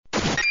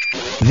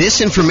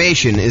This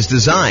information is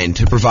designed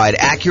to provide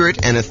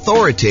accurate and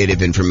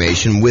authoritative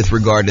information with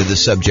regard to the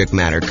subject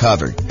matter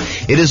covered.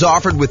 It is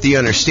offered with the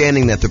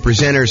understanding that the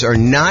presenters are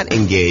not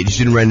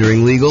engaged in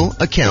rendering legal,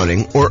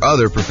 accounting, or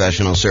other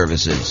professional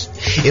services.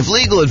 If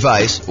legal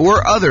advice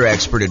or other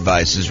expert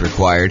advice is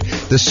required,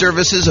 the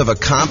services of a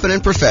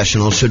competent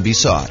professional should be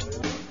sought.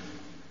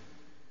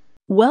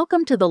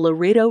 Welcome to the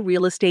Laredo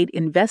Real Estate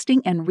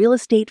Investing and Real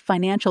Estate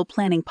Financial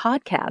Planning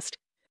Podcast.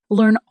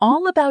 Learn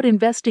all about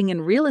investing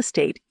in real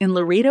estate in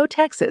Laredo,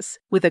 Texas,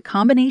 with a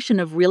combination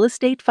of real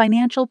estate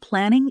financial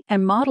planning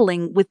and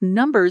modeling with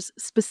numbers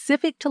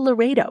specific to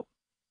Laredo,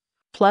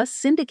 plus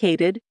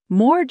syndicated,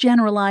 more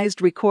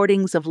generalized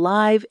recordings of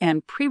live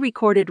and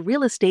pre-recorded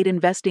real estate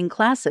investing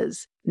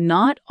classes,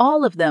 not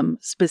all of them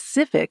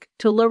specific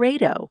to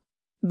Laredo.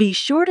 Be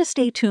sure to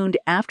stay tuned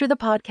after the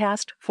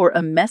podcast for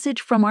a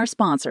message from our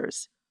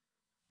sponsors.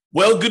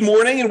 Well, good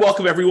morning and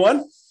welcome,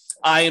 everyone.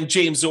 I am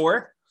James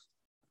Orr.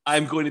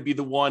 I'm going to be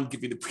the one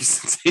giving the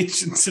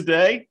presentation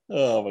today.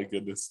 Oh, my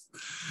goodness.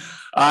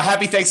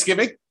 Happy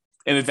Thanksgiving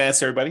in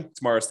advance, everybody.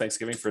 Tomorrow's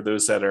Thanksgiving for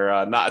those that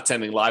are not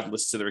attending live and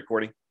listen to the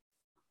recording.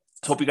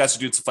 Hope you guys are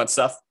doing some fun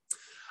stuff.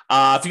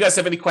 If you guys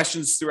have any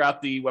questions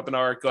throughout the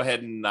webinar, go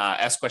ahead and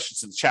ask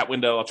questions in the chat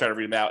window. I'll try to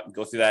read them out and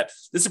go through that.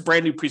 This is a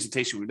brand new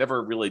presentation. We've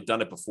never really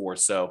done it before,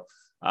 so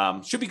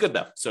should be good,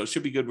 though. So it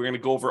should be good. We're going to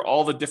go over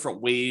all the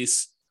different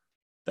ways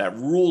that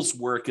rules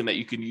work and that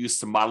you can use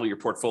to model your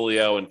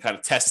portfolio and kind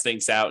of test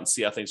things out and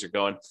see how things are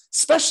going,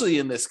 especially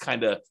in this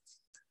kind of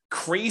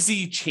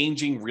crazy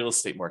changing real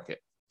estate market.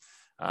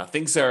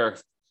 Things are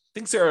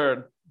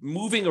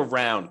moving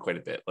around quite a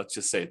bit. Let's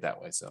just say it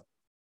that way. So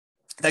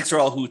thanks for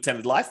all who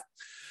attended live.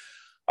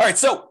 All right,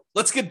 so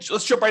let's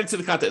jump right into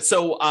the content.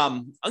 So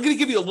I'm going to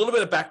give you a little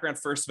bit of background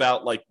first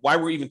about like why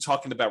we're even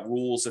talking about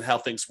rules and how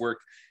things work.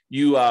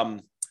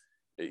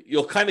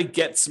 You'll kind of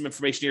get some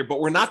information here, but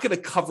we're not going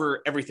to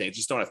cover everything. I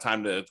just don't have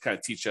time to kind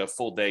of teach a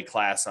full day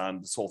class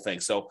on this whole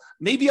thing. So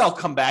maybe I'll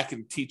come back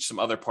and teach some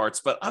other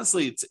parts, but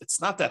honestly, it's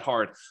not that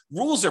hard.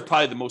 Rules are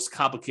probably the most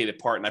complicated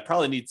part, and I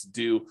probably need to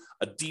do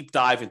a deep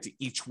dive into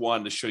each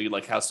one to show you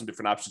like how some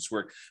different options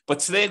work. But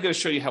today I'm going to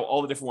show you how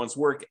all the different ones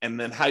work and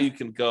then how you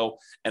can go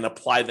and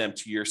apply them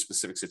to your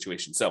specific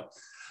situation. So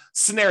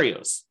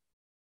scenarios.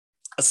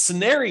 A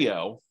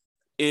scenario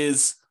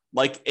is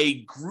like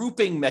a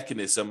grouping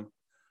mechanism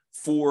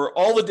for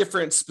all the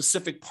different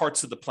specific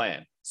parts of the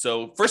plan.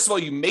 So first of all,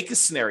 you make a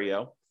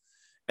scenario.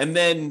 And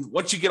then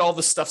once you get all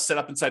the stuff set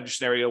up inside your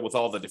scenario with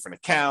all the different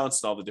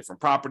accounts and all the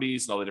different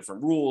properties and all the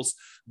different rules,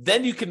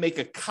 then you can make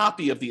a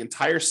copy of the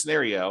entire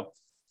scenario,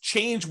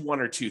 change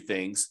one or two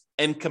things,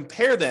 and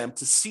compare them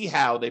to see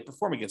how they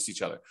perform against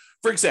each other.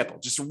 For example,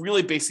 just a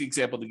really basic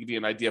example to give you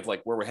an idea of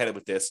like where we're headed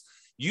with this.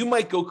 You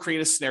might go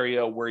create a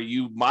scenario where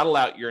you model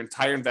out your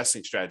entire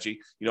investing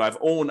strategy. You know,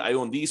 I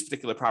own these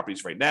particular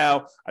properties right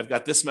now. I've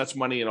got this much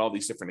money in all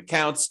these different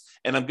accounts,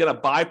 and I'm going to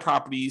buy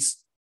properties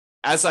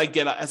as I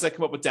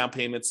come up with down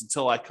payments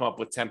until I come up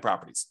with 10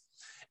 properties.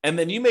 And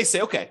then you may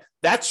say, okay,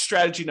 that's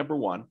strategy number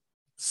one,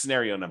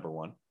 scenario number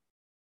one.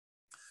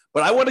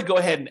 But I want to go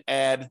ahead and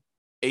add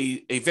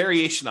a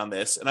variation on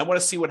this, and I want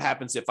to see what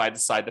happens if I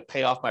decide to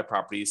pay off my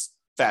properties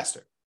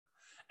faster.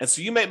 And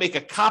so you might make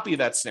a copy of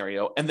that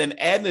scenario and then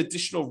add an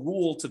additional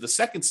rule to the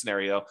second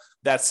scenario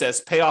that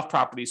says pay off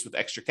properties with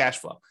extra cash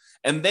flow.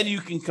 And then you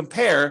can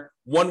compare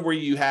one where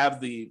you have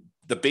the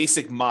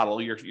basic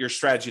model, your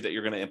strategy that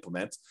you're going to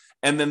implement,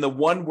 and then the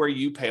one where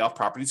you pay off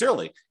properties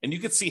early. And you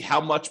can see how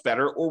much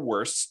better or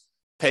worse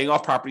paying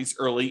off properties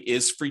early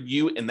is for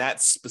you in that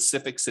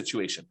specific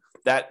situation,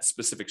 that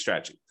specific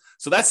strategy.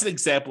 So that's an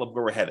example of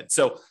where we're headed.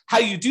 So how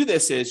you do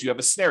this is you have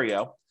a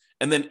scenario,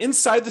 and then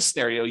inside the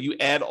scenario, you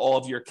add all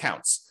of your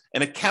accounts.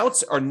 And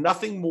accounts are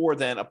nothing more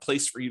than a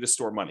place for you to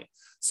store money.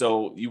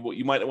 So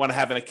you might want to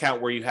have an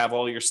account where you have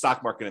all your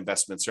stock market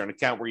investments, or an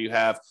account where you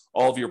have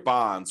all of your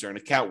bonds, or an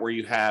account where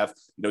you have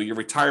your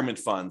retirement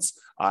funds,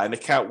 an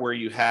account where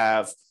you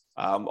have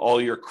all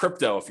your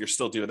crypto, if you're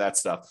still doing that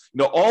stuff.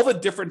 All the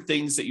different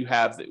things that you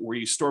have where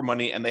you store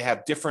money, and they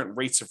have different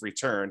rates of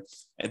return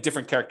and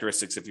different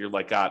characteristics if you're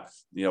like got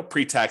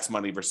pre-tax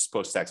money versus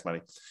post-tax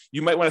money.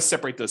 You might want to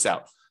separate those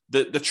out.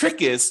 The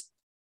trick is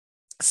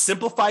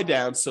simplify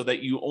down so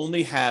that you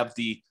only have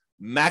the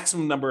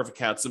maximum number of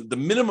accounts, the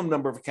minimum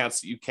number of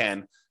accounts that you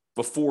can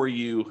before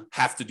you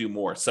have to do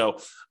more. So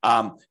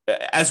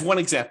as one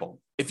example,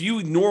 if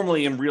you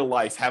normally in real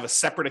life have a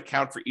separate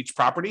account for each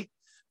property,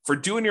 for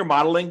doing your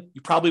modeling,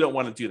 you probably don't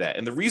want to do that.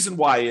 And the reason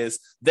why is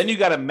then you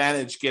got to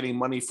manage getting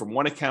money from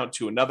one account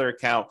to another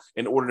account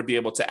in order to be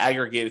able to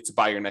aggregate it to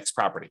buy your next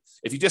property.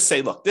 If you just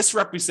say, look, this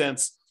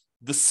represents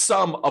the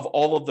sum of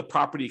all of the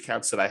property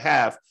accounts that I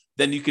have,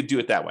 then you could do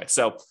it that way.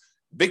 So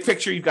big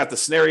picture, you've got the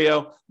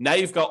scenario. Now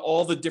you've got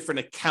all the different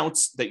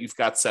accounts that you've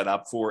got set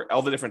up for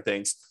all the different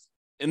things.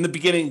 In the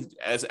beginning,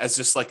 as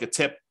just like a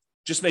tip,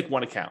 just make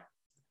one account.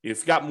 If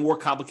you've got more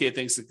complicated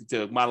things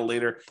to model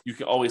later, you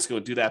can always go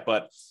do that.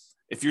 But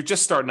If you're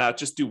just starting out,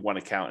 just do one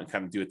account and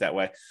kind of do it that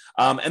way.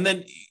 And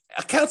then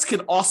accounts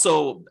can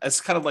also, as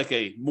kind of like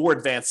a more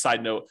advanced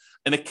side note,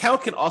 an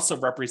account can also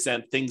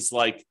represent things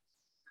like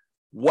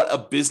what a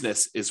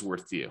business is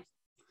worth to you.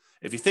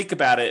 If you think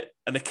about it,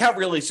 an account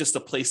really is just a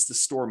place to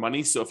store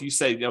money. So if you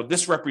say,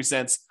 this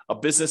represents a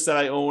business that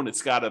I own,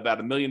 it's got about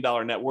 $1 million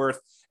net worth,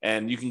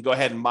 and you can go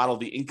ahead and model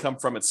the income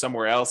from it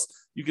somewhere else,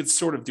 you can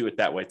sort of do it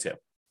that way too.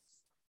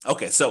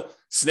 Okay, so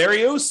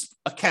scenarios,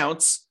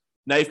 accounts,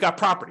 now you've got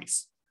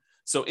properties.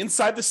 So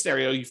inside the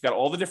scenario, you've got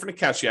all the different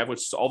accounts you have, which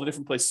is all the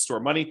different places to store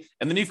money.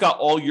 And then you've got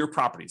all your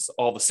properties,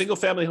 all the single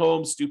family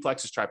homes,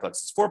 duplexes,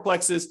 triplexes,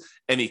 fourplexes,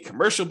 any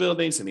commercial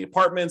buildings, any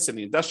apartments,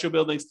 any industrial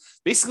buildings,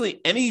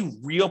 basically any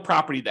real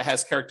property that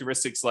has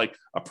characteristics like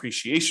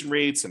appreciation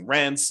rates and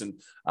rents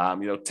and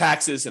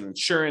taxes and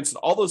insurance and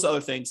all those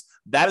other things.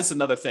 That is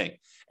another thing.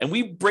 And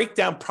we break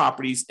down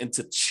properties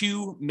into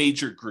two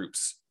major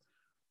groups.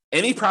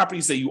 Any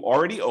properties that you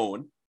already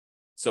own.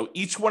 So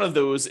each one of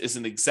those is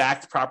an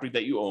exact property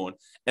that you own.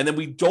 And then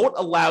we don't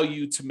allow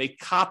you to make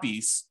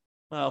copies.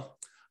 Well,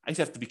 I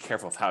have to be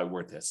careful of how I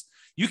word this.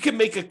 You can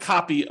make a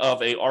copy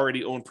of a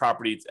already owned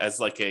property as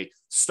like a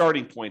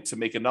starting point to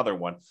make another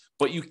one,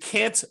 but you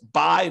can't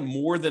buy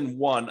more than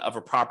one of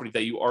a property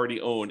that you already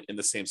own in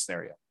the same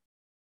scenario.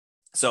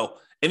 So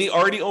any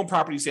already owned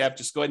properties you have,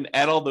 just go ahead and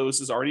add all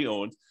those as already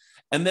owned.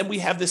 And then we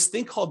have this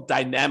thing called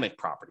dynamic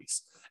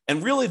properties.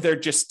 And really, they're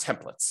just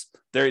templates.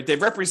 They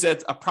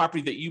represent a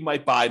property that you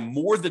might buy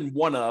more than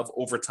one of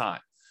over time.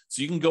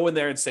 So you can go in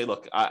there and say,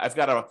 look, I've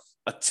got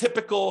a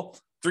typical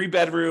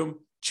 3-bedroom,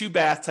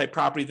 2-bath type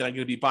property that I'm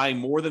going to be buying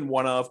more than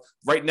one of.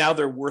 Right now,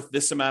 they're worth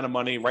this amount of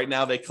money. Right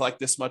now, they collect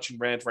this much in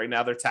rent. Right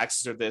now, their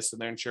taxes are this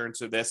and their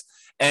insurance are this.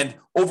 And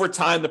over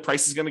time, the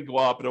price is going to go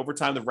up. And over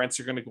time, the rents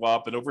are going to go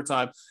up. And over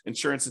time,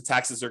 insurance and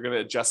taxes are going to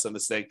adjust on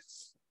this thing.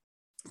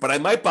 But I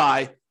might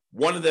buy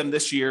one of them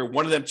this year,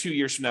 one of them 2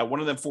 years from now, one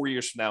of them 4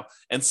 years from now.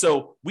 And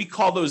so we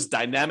call those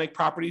dynamic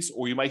properties,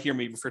 or you might hear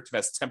me refer to them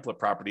as template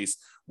properties,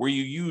 where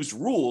you use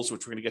rules,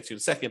 which we're going to get to in a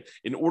second,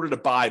 in order to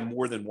buy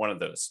more than one of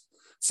those.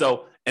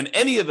 So, and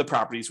any of the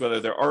properties, whether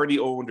they're already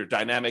owned or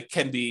dynamic,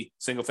 can be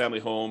single family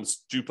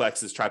homes,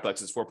 duplexes,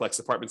 triplexes, fourplexes,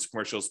 apartments,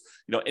 commercials,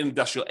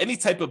 industrial, any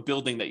type of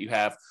building that you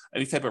have,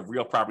 any type of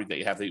real property that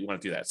you have that you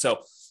want to do that.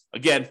 So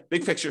again,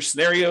 big picture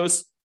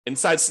scenarios,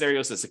 inside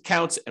scenarios as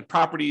accounts and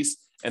properties.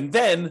 And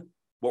then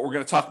what we're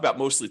going to talk about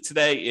mostly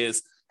today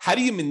is how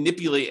do you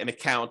manipulate an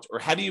account or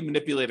how do you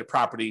manipulate a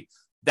property?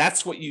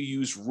 That's what you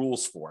use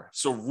rules for.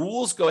 So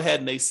rules go ahead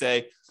and they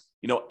say,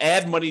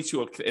 add money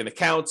to an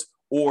account,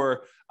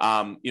 or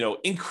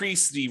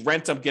increase the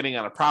rent I'm getting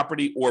on a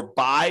property, or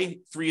buy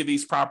 3 of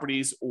these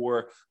properties,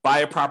 or buy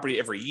a property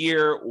every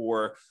year,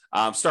 or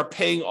start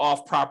paying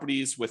off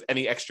properties with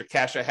any extra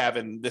cash I have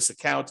in this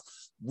account.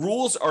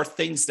 Rules are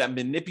things that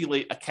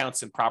manipulate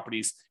accounts and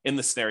properties in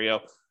the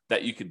scenario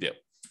that you can do.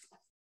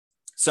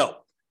 So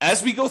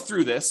as we go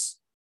through this,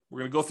 we're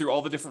going to go through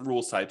all the different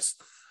rules types.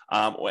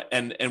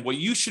 And what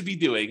you should be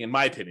doing, in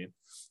my opinion,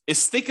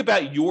 is think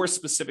about your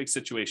specific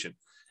situation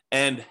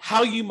and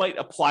how you might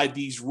apply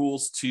these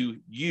rules to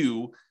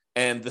you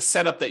and the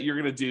setup that you're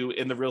going to do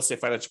in the Real Estate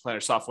Financial Planner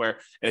software.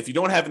 And if you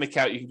don't have an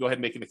account, you can go ahead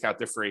and make an account.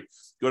 They're free.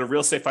 Go to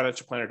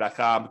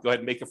realestatefinancialplanner.com, go ahead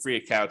and make a free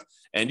account.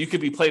 And you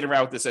could be playing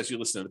around with this as you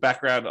listen in the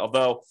background,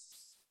 although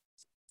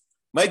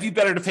might be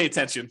better to pay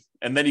attention,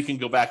 and then you can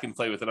go back and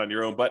play with it on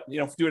your own. But,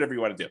 do whatever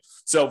you want to do.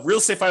 So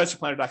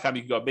realestatefinancialplanner.com,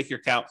 you can go and make your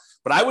account.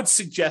 But I would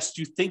suggest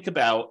you think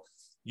about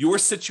your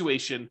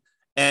situation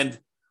and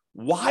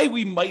why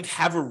we might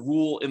have a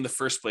rule in the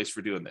first place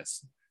for doing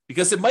this.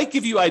 Because it might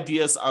give you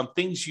ideas on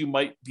things you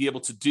might be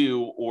able to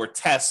do or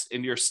test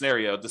in your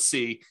scenario to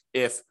see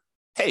if,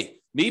 hey,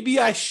 maybe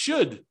I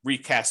should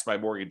recast my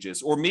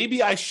mortgages, or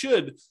maybe I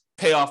should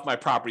pay off my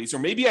properties, or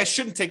maybe I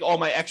shouldn't take all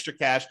my extra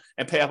cash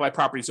and pay off my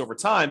properties over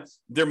time.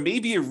 There may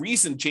be a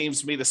reason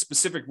James made a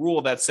specific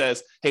rule that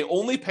says, hey,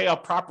 only pay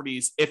off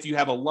properties if you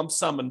have a lump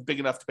sum and big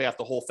enough to pay off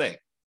the whole thing,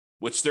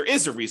 which there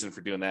is a reason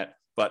for doing that,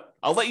 but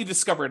I'll let you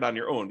discover it on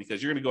your own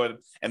because you're going to go ahead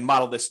and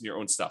model this in your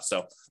own stuff.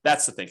 So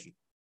that's the thinking.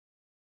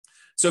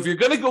 So if you're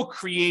going to go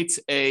create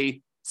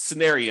a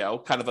scenario,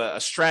 kind of a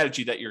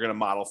strategy that you're going to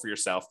model for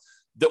yourself,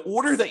 the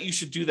order that you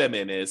should do them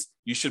in is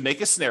you should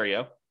make a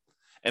scenario.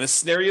 And a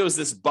scenario is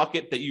this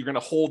bucket that you're going to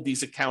hold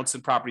these accounts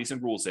and properties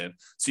and rules in.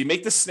 So you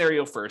make the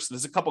scenario first.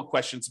 There's a couple of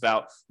questions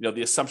about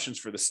the assumptions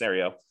for the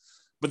scenario.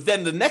 But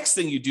then the next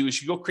thing you do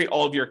is you go create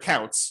all of your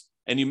accounts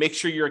and you make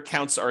sure your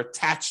accounts are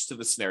attached to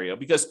the scenario,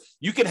 because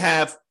you can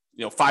have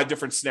 5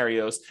 different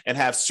scenarios and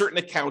have certain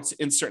accounts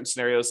in certain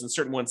scenarios and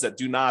certain ones that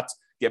do not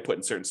get put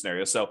in certain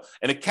scenarios. So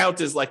an account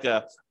is like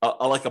a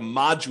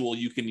module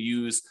you can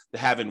use to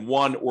have in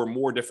one or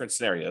more different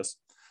scenarios.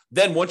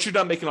 Then once you're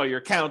done making all your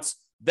accounts,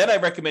 then I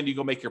recommend you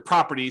go make your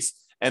properties,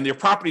 and your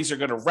properties are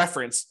going to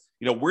reference,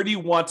 where do you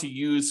want to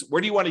use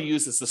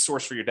as the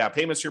source for your down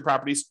payments for your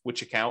properties,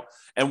 which account,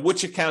 and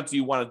which account do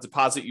you want to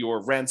deposit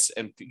your rents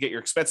and get your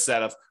expenses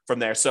out of from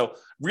there. So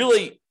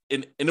really,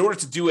 in order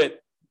to do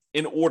it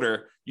in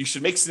order. You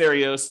should make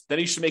scenarios, then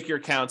you should make your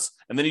accounts,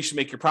 and then you should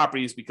make your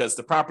properties, because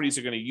the properties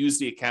are going to use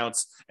the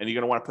accounts and you're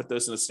going to want to put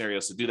those in the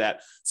scenarios to do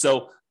that.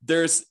 So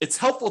it's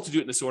helpful to do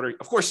it in this order.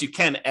 Of course, you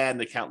can add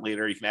an account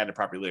later. You can add a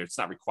property later. It's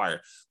not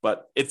required,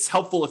 but it's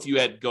helpful if you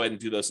go ahead and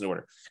do those in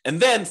order. And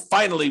then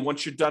finally,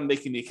 once you're done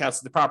making the accounts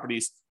of the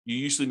properties, you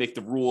usually make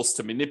the rules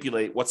to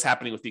manipulate what's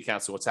happening with the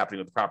accounts and what's happening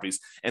with the properties.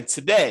 And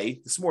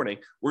this morning,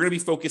 we're going to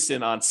be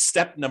focusing on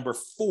step number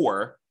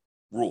 4,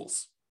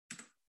 rules.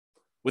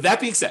 With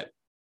that being said,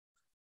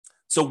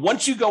 so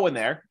once you go in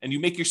there and you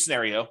make your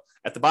scenario,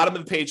 at the bottom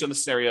of the page on the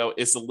scenario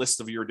is the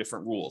list of your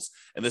different rules.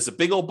 And there's a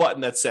big old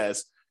button that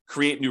says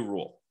create new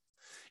rule.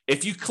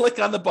 If you click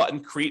on the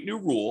button, create new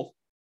rule,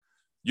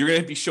 you're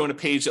going to be shown a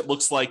page that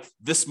looks like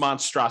this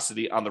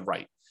monstrosity on the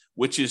right,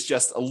 which is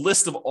just a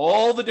list of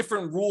all the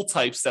different rule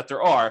types that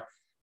there are.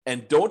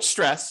 And don't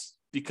stress,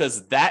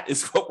 because that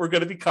is what we're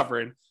going to be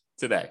covering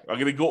today. I'm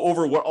going to go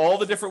over what all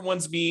the different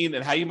ones mean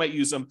and how you might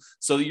use them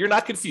so that you're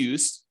not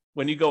confused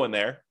when you go in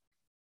there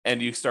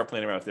and you start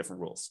playing around with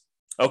different rules.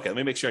 Okay, let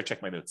me make sure I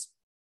check my notes.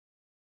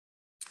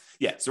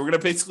 Yeah, so we're going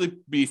to basically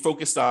be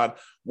focused on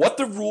what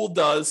the rule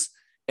does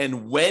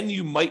and when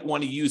you might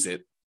want to use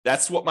it.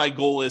 That's what my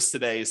goal is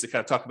today, is to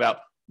kind of talk about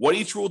what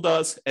each rule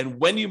does and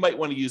when you might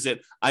want to use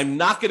it. I'm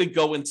not going to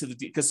go into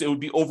because it would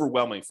be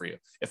overwhelming for you.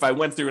 If I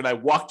went through and I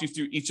walked you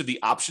through each of the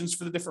options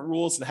for the different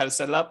rules and how to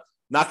set it up,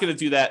 not going to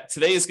do that.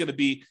 Today is going to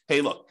be,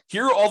 hey, look,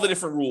 here are all the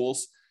different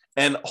rules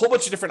and a whole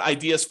bunch of different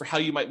ideas for how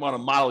you might want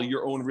to model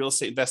your own real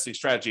estate investing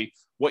strategy,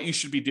 what you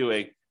should be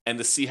doing, and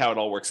to see how it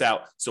all works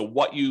out. So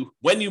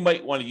when you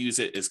might want to use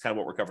it is kind of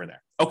what we're covering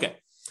there. Okay.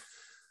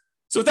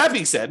 So with that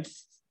being said,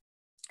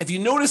 if you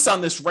notice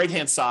on this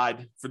right-hand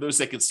side, for those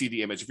that can see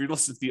the image, if you're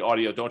listening to the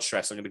audio, don't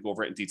stress, I'm going to go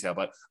over it in detail.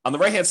 But on the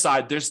right-hand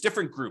side, there's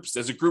different groups.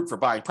 There's a group for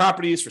buying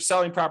properties, for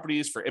selling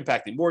properties, for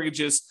impacting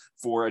mortgages,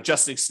 for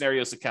adjusting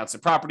scenarios, accounts,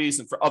 and properties,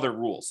 and for other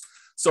rules.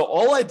 So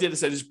all I did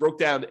is I just broke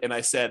down and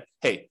I said,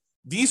 hey,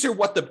 these are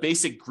what the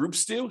basic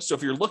groups do. So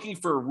if you're looking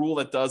for a rule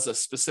that does a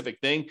specific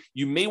thing,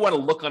 you may want to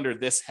look under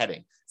this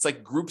heading. It's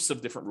like groups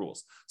of different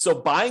rules. So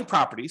buying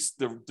properties,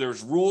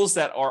 there's rules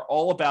that are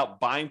all about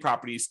buying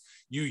properties.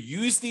 You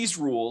use these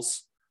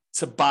rules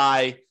to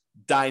buy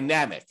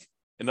dynamic.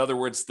 In other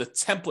words, the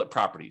template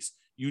properties.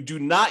 You do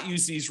not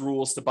use these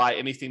rules to buy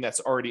anything that's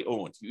already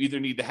owned. You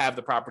either need to have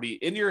the property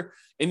in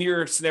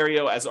your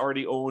scenario as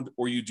already owned,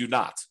 or you do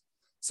not.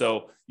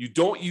 So you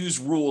don't use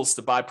rules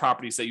to buy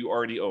properties that you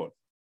already own.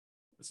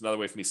 That's another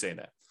way for me saying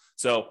that.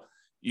 So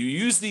you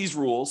use these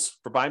rules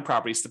for buying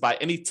properties to buy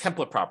any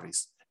template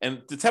properties.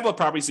 And the template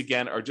properties,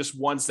 again, are just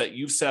ones that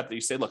you've set up that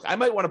you say, look, I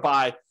might want to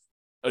buy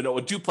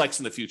a duplex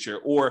in the future,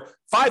 or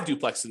 5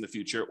 duplexes in the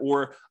future,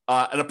 or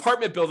an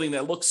apartment building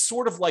that looks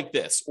sort of like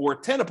this, or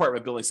 10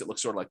 apartment buildings that look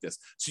sort of like this.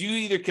 So you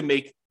either can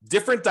make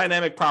different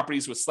dynamic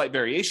properties with slight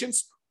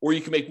variations, or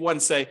you can make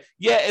one say,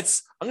 yeah,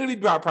 I'm going to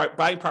be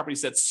buying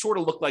properties that sort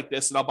of look like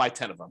this, and I'll buy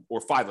 10 of them,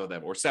 or 5 of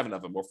them, or 7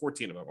 of them, or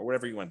 14 of them, or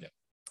whatever you want to do.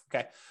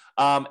 Okay.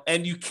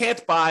 And you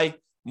can't buy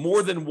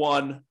more than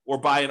one or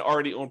buy an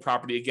already owned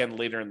property again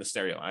later in the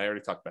scenario. I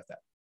already talked about that.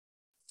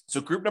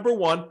 So group number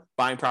 1,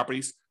 buying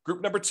properties.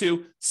 Group number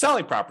 2,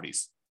 selling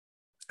properties.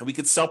 And we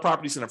could sell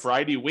properties in a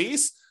variety of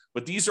ways,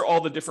 but these are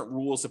all the different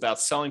rules about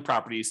selling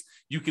properties.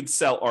 You can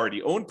sell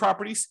already owned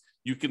properties.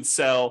 You can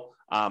sell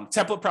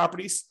template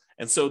properties.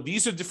 And so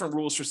these are different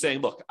rules for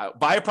saying, look,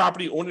 buy a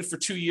property, own it for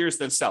 2 years,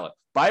 then sell it.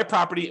 Buy a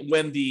property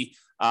when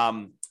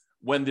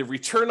the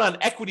return on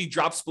equity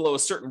drops below a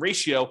certain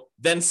ratio,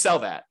 then sell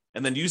that,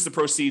 and then use the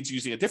proceeds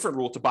using a different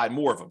rule to buy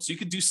more of them. So you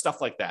can do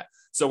stuff like that.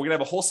 So we're going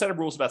to have a whole set of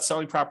rules about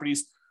selling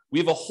properties. We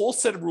have a whole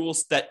set of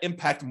rules that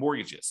impact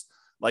mortgages,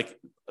 like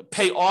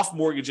pay off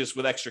mortgages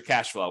with extra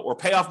cash flow, or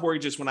pay off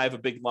mortgages when I have a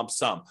big lump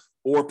sum,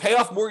 or pay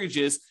off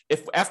mortgages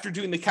if after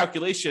doing the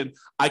calculation,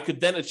 I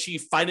could then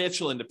achieve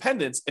financial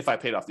independence if I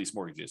paid off these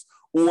mortgages,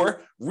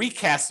 or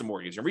recast a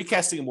mortgage. And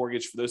recasting a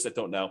mortgage, for those that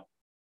don't know,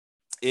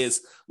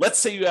 is, let's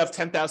say you have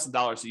 $10,000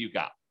 that you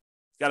got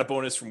a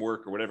bonus from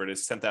work or whatever it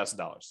is,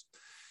 $10,000.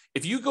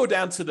 If you go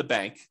down to the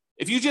bank,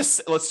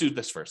 let's do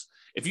this first.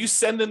 If you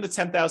send in the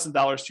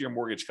 $10,000 to your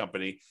mortgage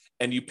company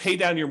and you pay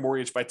down your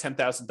mortgage by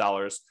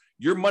 $10,000,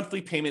 your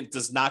monthly payment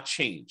does not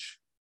change.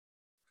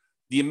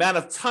 The amount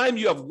of time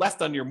you have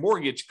left on your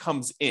mortgage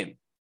comes in.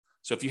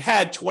 So if you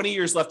had 20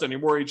 years left on your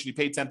mortgage and you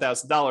paid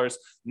 $10,000,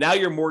 now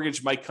your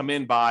mortgage might come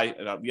in by,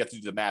 you have to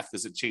do the math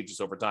because it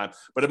changes over time,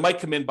 but it might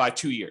come in by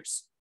 2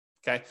 years.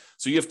 Okay.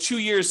 So you have 2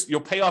 years,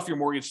 you'll pay off your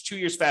mortgage 2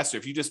 years faster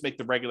if you just make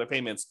the regular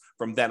payments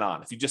from then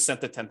on, if you just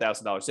sent the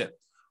 $10,000 in.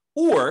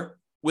 Or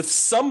with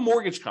some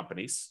mortgage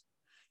companies,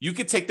 you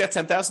could take that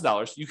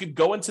 $10,000, you could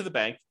go into the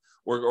bank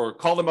or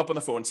call them up on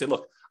the phone and say,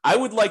 look, I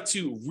would like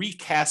to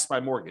recast my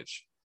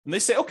mortgage. And they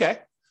say, okay,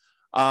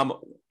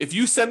 if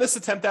you send us the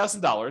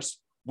 $10,000,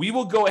 we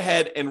will go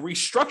ahead and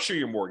restructure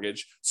your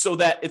mortgage so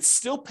that it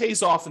still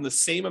pays off in the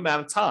same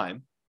amount of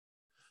time,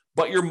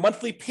 but your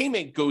monthly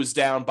payment goes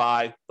down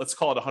by, let's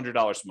call it $100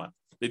 a month.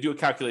 They do a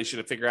calculation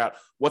to figure out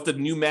what the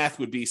new math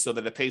would be so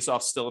that it pays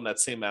off still in that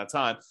same amount of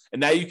time. And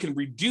now you can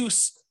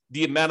reduce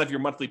the amount of your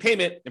monthly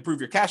payment,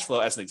 improve your cash flow,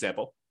 as an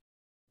example,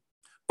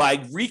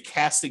 by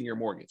recasting your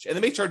mortgage. And they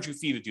may charge you a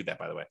fee to do that,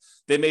 by the way.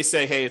 They may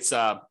say, hey, it's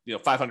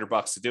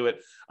 $500 to do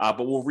it,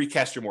 but we'll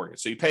recast your mortgage.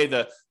 So you pay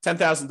the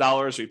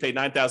 $10,000 or you pay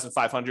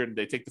 $9,500 and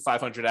they take the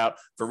 $500 out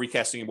for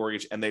recasting your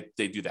mortgage, and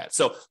they do that.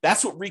 So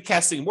that's what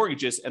recasting a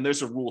mortgage is, and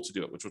there's a rule to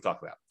do it, which we'll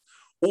talk about.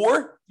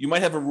 Or you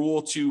might have a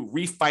rule to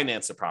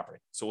refinance a property.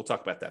 So we'll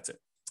talk about that too.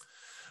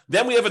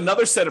 Then we have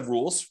another set of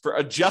rules for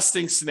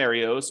adjusting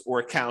scenarios or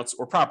accounts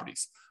or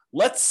properties.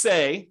 Let's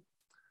say,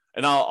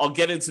 and I'll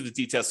get into the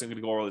details, so I'm going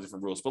to go over all the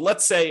different rules. But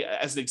let's say,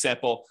 as an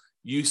example,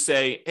 you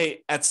say,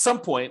 hey, at some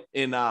point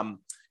in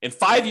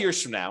 5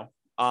 years from now,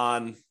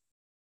 on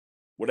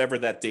whatever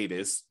that date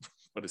is,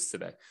 what is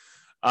today?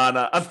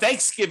 On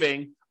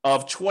Thanksgiving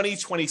of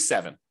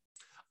 2027,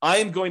 I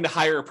am going to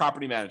hire a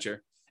property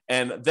manager,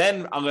 and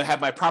then I'm going to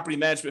have my property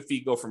management fee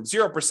go from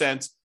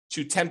 0%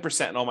 to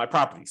 10% in all my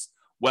properties.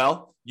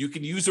 Well, you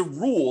can use a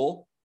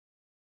rule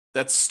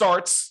that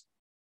starts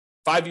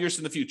 5 years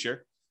in the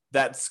future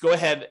that's go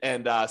ahead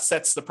and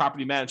sets the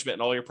property management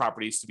in all your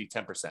properties to be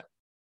 10%.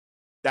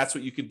 That's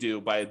what you can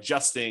do by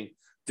adjusting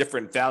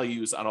different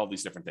values on all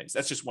these different things.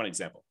 That's just one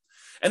example.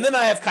 And then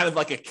I have kind of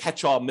like a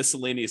catch-all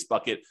miscellaneous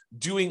bucket,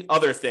 doing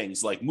other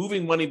things like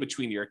moving money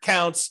between your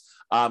accounts,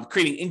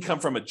 creating income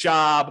from a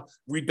job,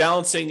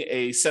 rebalancing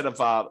a set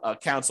of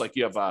accounts, like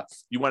you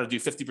want to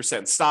do 50%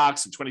 in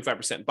stocks and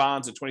 25% in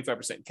bonds and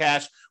 25% in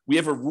cash. We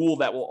have a rule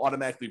that will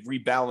automatically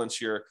rebalance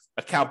your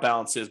account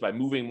balances by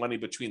moving money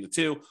between the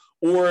two.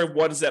 Or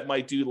ones that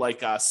might do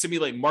like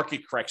simulate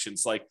market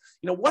corrections. Like,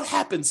 what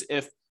happens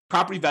if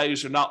property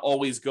values are not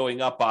always going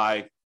up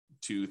by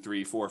 2,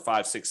 3, 4,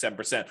 5, 6,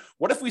 7%?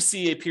 What if we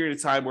see a period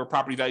of time where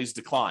property values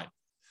decline?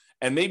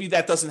 And maybe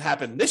that doesn't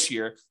happen this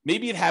year.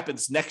 Maybe it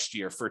happens next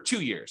year for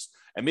 2 years.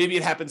 And maybe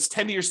it happens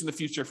 10 years in the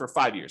future for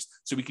 5 years.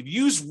 So we could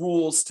use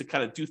rules to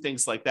kind of do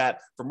things like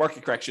that for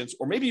market corrections.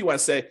 Or maybe you want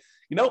to say,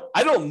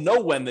 I don't know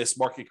when this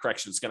market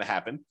correction is going to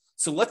happen,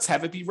 so let's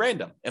have it be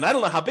random. And I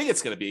don't know how big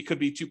it's going to be. It could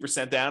be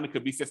 2% down. It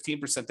could be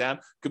 15% down.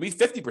 It could be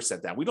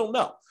 50% down. We don't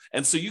know.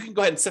 And so you can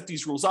go ahead and set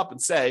these rules up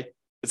and say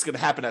it's going to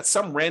happen at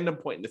some random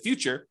point in the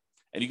future.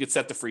 And you could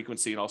set the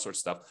frequency and all sorts of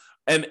stuff.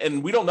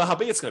 And we don't know how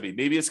big it's going to be.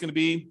 Maybe it's going to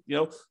be,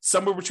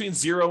 somewhere between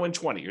 0 and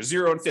 20 or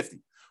 0 and 50,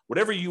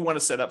 whatever you want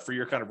to set up for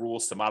your kind of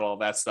rules to model all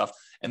that stuff.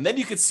 And then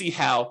you can see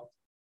how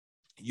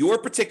your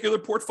particular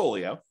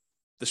portfolio,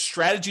 the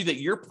strategy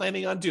that you're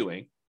planning on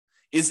doing,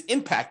 is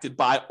impacted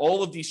by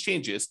all of these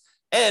changes.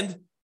 And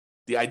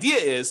the idea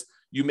is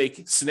you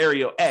make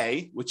scenario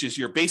A, which is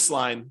your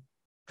baseline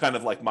kind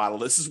of like model.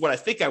 This is what I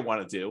think I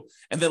want to do.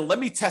 And then let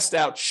me test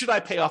out, should I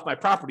pay off my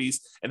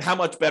properties and how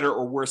much better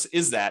or worse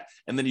is that?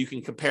 And then you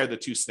can compare the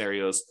two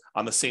scenarios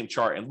on the same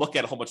chart and look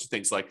at a whole bunch of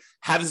things like,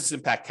 how does this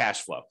impact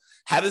cash flow?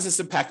 How does this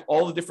impact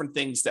all the different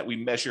things that we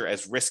measure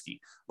as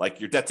risky, like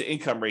your debt to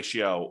income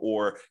ratio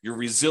or your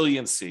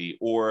resiliency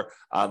or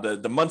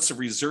the months of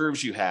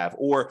reserves you have,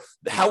 or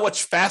how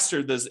much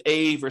faster does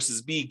A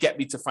versus B get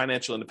me to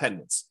financial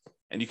independence?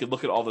 And you can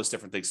look at all those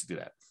different things to do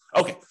that.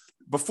 Okay.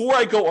 Before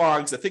I go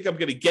on, because I think I'm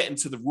going to get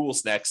into the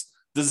rules next,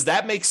 does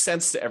that make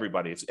sense to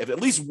everybody? If at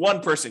least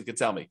one person can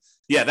tell me,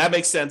 yeah, that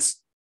makes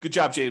sense. Good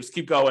job, James.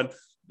 Keep going.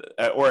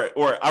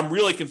 Or I'm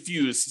really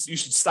confused. You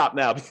should stop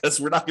now because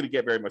we're not going to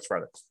get very much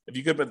further. If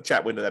you could put the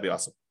chat window, that'd be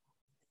awesome.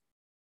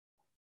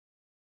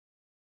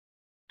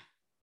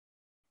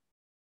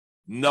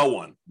 No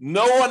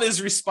one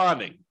is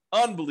responding.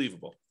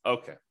 Unbelievable.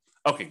 Okay,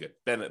 good.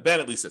 Ben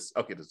at least is.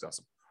 Okay, this is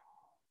awesome.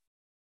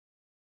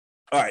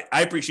 All right,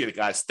 I appreciate it,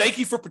 guys. Thank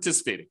you for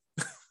participating.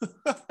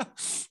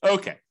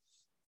 Okay.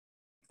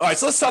 All right,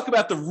 so let's talk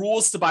about the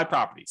rules to buy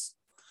properties.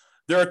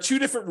 There are two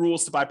different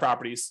rules to buy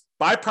properties.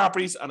 Buy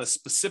properties on a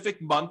specific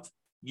month,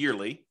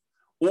 yearly,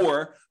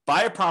 or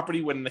buy a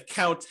property when an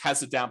account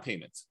has a down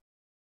payment.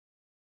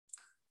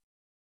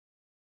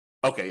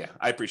 Okay, yeah,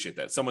 I appreciate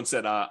that. Someone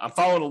said, I'm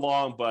following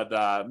along,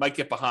 but might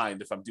get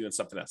behind if I'm doing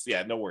something else.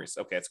 Yeah, no worries.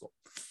 Okay, that's cool.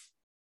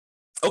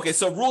 Okay,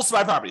 so rules to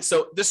buy properties.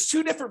 So there's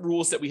two different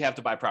rules that we have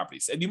to buy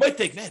properties. And you might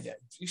think, man,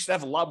 you should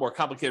have a lot more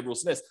complicated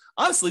rules than this.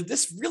 Honestly,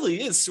 this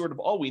really is sort of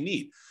all we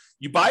need.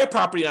 You buy a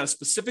property on a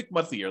specific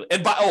monthly year.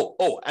 And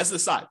as an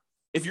aside,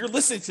 if you're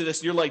listening to this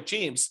and you're like,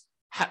 James,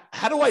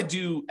 how do I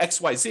do X,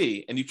 Y,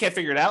 Z? And you can't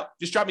figure it out,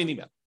 just drop me an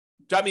email.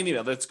 Drop me an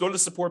email. Let's go to the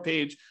support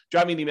page,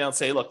 drop me an email and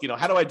say, look,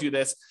 how do I do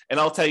this? And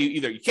I'll tell you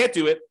either you can't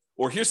do it,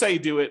 or here's how you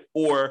do it,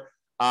 or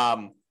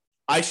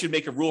I should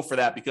make a rule for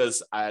that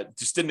because it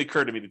just didn't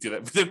occur to me to do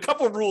that. But a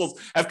couple of rules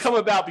have come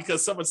about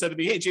because someone said to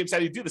me, hey, James, how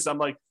do you do this? I'm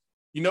like,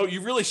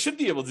 you really should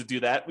be able to do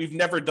that. We've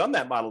never done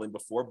that modeling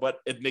before, but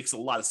it makes a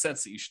lot of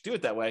sense that you should do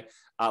it that way.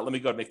 Let me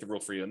go and make the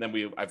rule for you. And then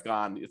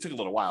it took a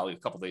little while, a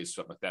couple of days,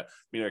 something like that.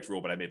 We didn't make the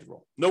rule, but I made the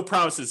rule. No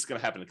promises it's going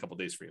to happen in a couple of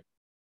days for you.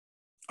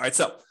 All right,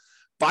 so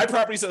buy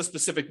properties on a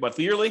specific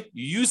monthly, yearly.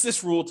 You use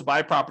this rule to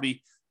buy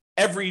property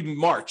every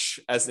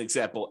March, as an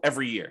example,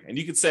 every year. And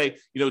you could say,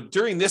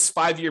 during this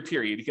 5-year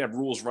period, you can have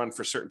rules run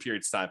for certain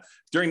periods of time.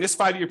 During this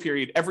 5-year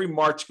period, every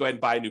March, go ahead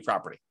and buy a new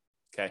property.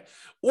 Okay.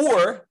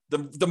 Or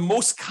the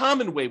most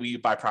common way we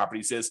buy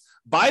properties is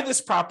buy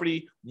this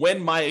property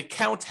when my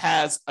account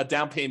has a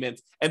down payment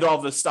and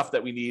all the stuff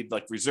that we need,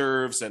 like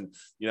reserves and,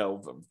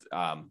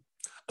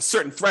 a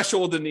certain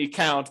threshold in the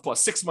account,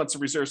 plus 6 months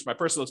of reserves for my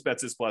personal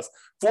expenses, plus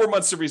 4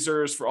 months of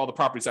reserves for all the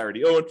properties I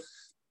already own,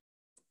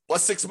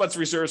 plus 6 months of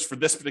reserves for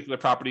this particular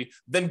property.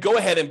 Then go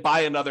ahead and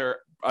buy another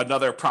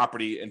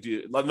property and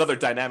do another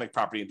dynamic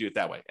property and do it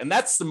that way. And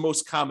that's the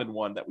most common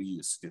one that we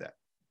use to do that.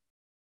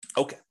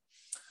 Okay.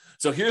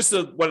 So here's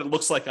what it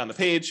looks like on the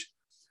page.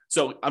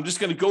 So I'm just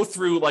going to go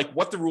through like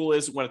what the rule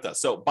is when it does.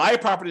 So buy a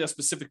property in a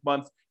specific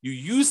month. You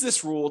use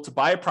this rule to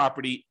buy a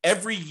property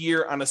every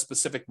year on a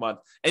specific month.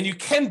 And you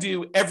can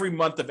do every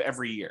month of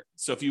every year.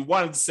 So if you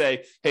wanted to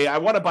say, hey, I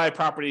want to buy a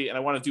property and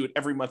I want to do it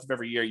every month of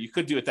every year, you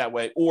could do it that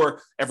way,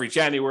 or every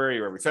January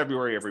or every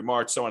February, every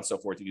March, so on and so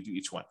forth. You could do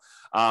each one.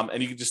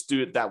 And you can just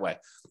do it that way.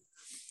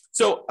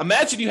 So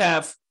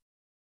imagine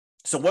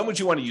so when would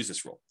you want to use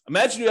this rule?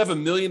 Imagine you have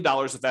 $1 million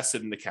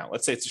invested in an account.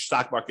 Let's say it's a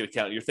stock market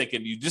account. You're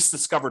thinking you just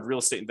discovered real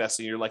estate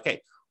investing. You're like,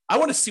 hey, I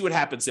want to see what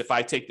happens if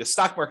I take the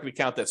stock market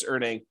account that's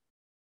earning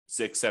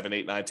 6, 7,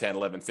 8, 9, 10,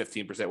 11,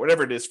 15%,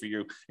 whatever it is for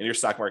you in your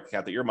stock market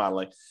account that you're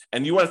modeling.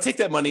 And you want to take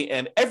that money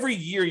and every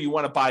year you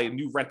want to buy a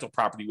new rental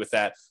property with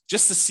that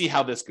just to see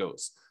how this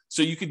goes.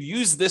 So you could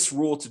use this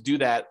rule to do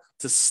that,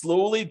 to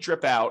slowly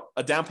drip out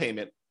a down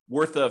payment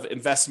worth of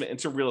investment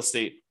into real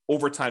estate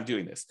over time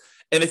doing this.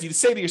 And if you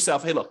say to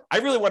yourself, hey, look, I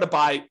really want to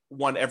buy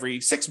one every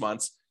 6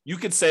 months, you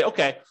could say,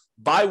 okay,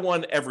 buy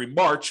one every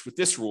March with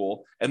this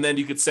rule. And then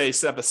you could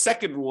set up a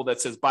second rule that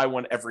says buy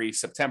one every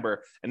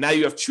September. And now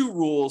you have 2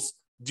 rules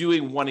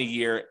doing one a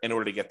year in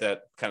order to get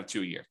that kind of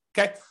 2 a year.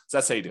 Okay. So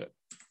that's how you do it.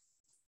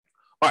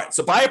 All right.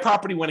 So buy a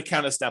property when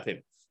account has down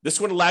payment. This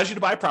one allows you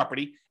to buy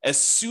property as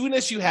soon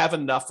as you have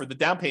enough for the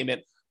down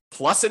payment,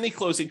 plus any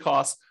closing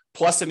costs,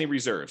 plus any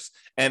reserves.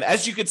 And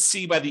as you can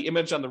see by the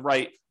image on the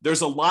right,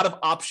 there's a lot of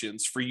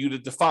options for you to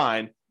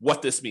define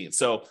what this means.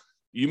 So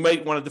you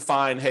might want to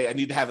define, hey, I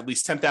need to have at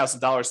least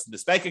 $10,000 in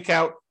this bank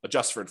account,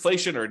 adjust for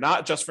inflation or not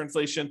adjust for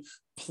inflation,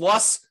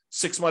 plus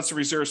 6 months of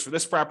reserves for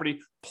this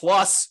property,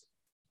 plus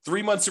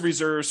 3 months of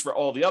reserves for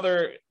all the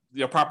other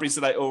properties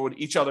that I own,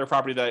 each other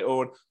property that I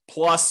own,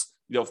 plus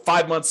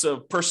 5 months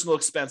of personal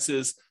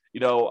expenses,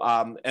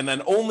 and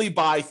then only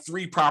buy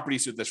 3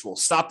 properties with this rule.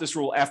 Stop this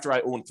rule after I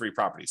own 3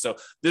 properties. So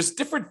there's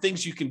different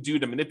things you can do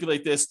to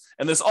manipulate this.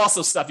 And there's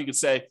also stuff you could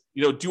say,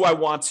 do I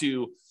want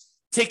to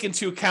take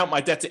into account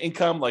my debt to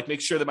income, like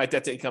make sure that my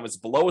debt to income is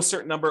below a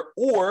certain number?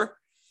 Or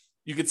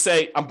you could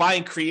say, I'm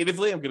buying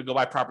creatively. I'm going to go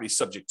buy properties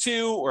subject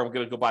to, or I'm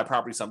going to go buy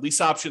properties on lease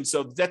options.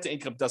 So the debt to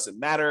income doesn't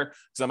matter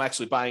because I'm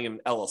actually buying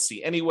an LLC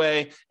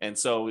anyway. And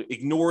so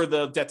ignore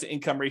the debt to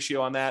income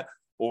ratio on that,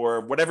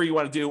 or whatever you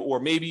want to do. Or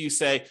maybe you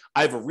say,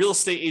 I have a real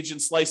estate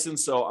agent's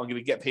license, so I'm going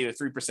to get paid a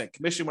 3%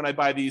 commission when I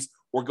buy these,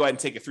 or go ahead and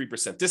take a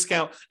 3%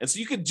 discount. And so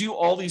you could do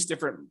all these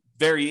different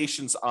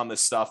variations on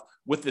this stuff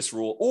with this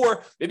rule.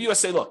 Or maybe you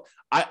say, look,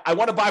 I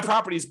want to buy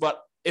properties,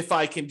 but if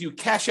I can do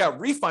cash out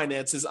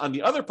refinances on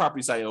the other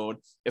properties I own,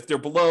 if they're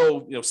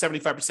below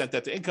 75%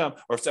 debt to income,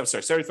 or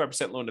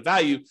 75% loan to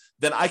value,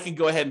 then I can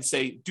go ahead and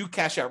say, do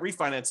cash out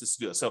refinances to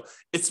do it. So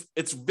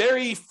it's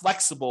very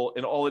flexible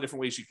in all the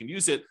different ways you can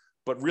use it,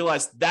 but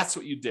realize that's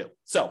what you do.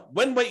 So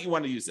when might you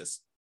want to use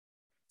this?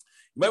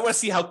 You might want to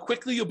see how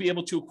quickly you'll be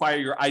able to acquire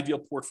your ideal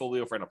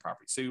portfolio of rental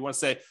property. So you want to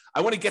say,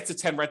 I want to get to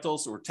 10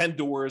 rentals or 10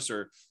 doors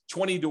or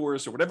 20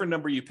 doors or whatever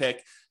number you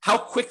pick. How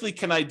quickly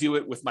can I do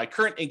it with my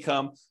current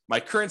income, my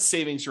current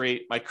savings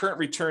rate, my current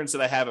returns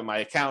that I have in my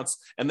accounts?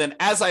 And then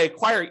as I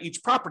acquire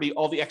each property,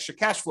 all the extra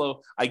cash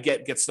flow I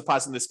get gets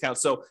deposited in this account.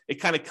 So it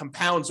kind of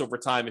compounds over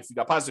time if you've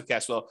got positive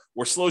cash flow,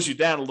 or slows you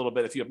down a little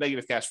bit if you have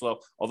negative cash flow,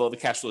 although the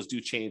cash flows do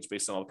change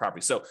based on all the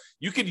properties. So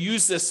you could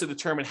use this to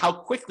determine how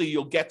quickly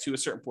you'll get to a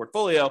certain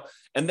portfolio.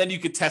 And then you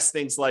could test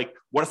things like,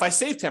 what if I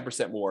save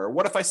 10% more? Or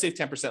what if I save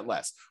 10%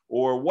 less?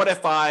 Or what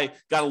if I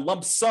got a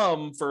lump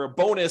sum for a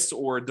bonus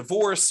or a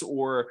divorce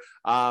or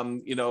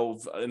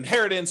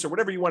inheritance or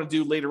whatever you want to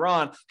do later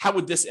on? How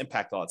would this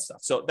impact all that stuff?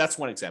 So that's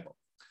one example.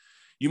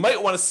 You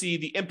might want to see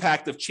the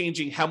impact of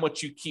changing how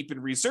much you keep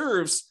in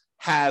reserves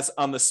has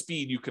on the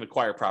speed you can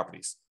acquire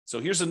properties. So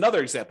here's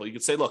another example. You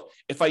could say, look,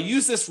 if I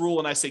use this rule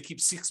and I say keep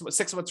six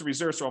months of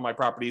reserves for all my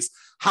properties,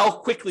 how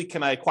quickly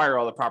can I acquire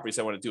all the properties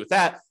I want to do with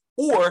that?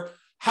 Or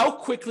how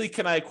quickly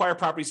can I acquire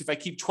properties if I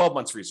keep 12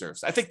 months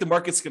reserves? I think the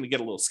market's going to get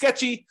a little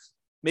sketchy.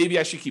 Maybe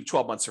I should keep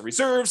 12 months of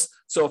reserves.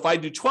 So if I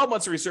do 12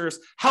 months of reserves,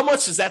 how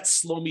much does that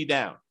slow me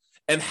down?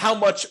 And how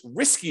much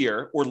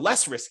riskier or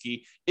less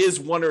risky is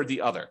one or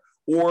the other?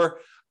 Or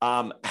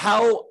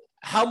how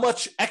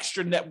much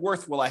extra net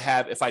worth will I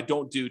have if I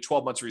don't do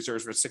 12 months of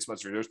reserves versus 6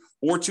 months of reserves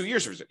or 2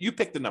 years of reserves? You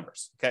pick the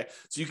numbers, okay?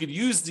 So you could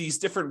use these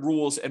different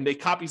rules and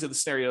make copies of the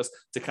scenarios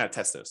to kind of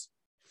test those.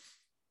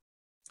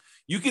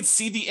 You could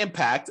see the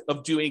impact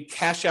of doing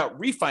cash out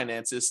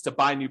refinances to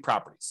buy new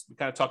properties. We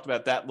kind of talked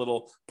about that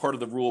little part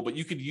of the rule, but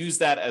you could use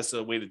that as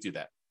a way to do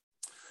that.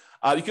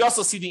 You can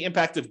also see the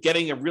impact of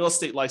getting a real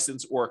estate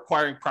license or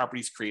acquiring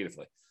properties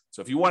creatively.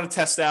 So if you want to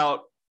test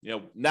out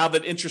Now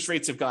that interest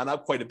rates have gone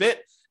up quite a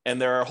bit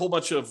and there are a whole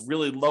bunch of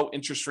really low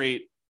interest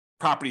rate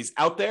properties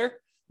out there,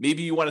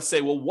 maybe you want to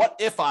say, well, what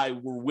if I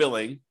were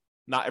willing,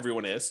 not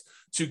everyone is,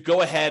 to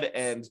go ahead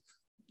and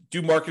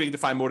do marketing to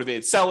find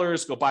motivated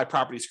sellers, go buy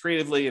properties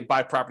creatively and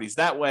buy properties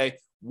that way?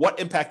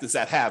 What impact does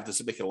that have? Does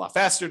it make it a lot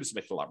faster? Does it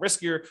make it a lot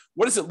riskier?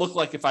 What does it look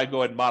like if I go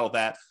ahead and model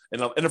that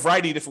in a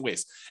variety of different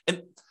ways?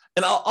 And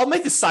I'll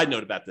make a side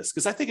note about this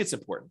because I think it's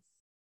important.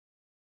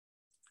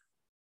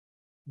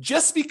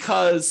 Just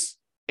because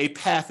a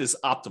path is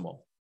optimal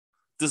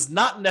does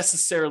not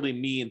necessarily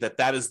mean that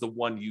that is the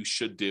one you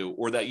should do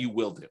or that you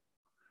will do,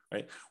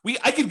 right?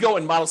 I could go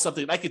and model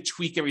something and I could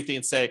tweak everything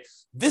and say,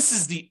 this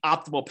is the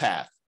optimal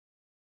path,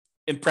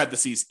 in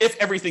parentheses, if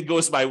everything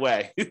goes my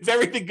way, if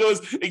everything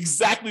goes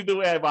exactly the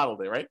way I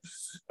modeled it, right?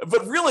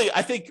 But really,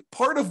 I think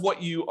part of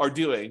what you are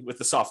doing with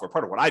the software,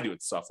 part of what I do with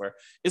the software,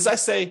 is I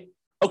say,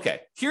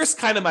 okay, here's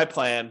kind of my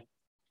plan.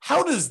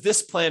 How does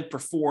this plan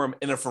perform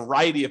in a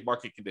variety of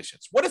market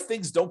conditions? What if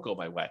things don't go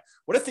my way?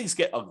 What if things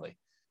get ugly?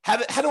 How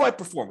do I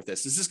perform with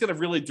this? Is this going to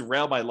really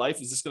derail my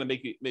life? Is this going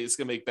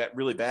to make that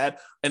really bad?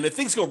 And if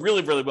things go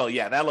really, really well,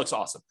 yeah, that looks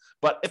awesome.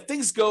 But if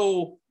things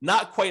go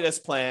not quite as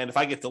planned, if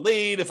I get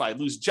delayed, if I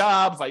lose a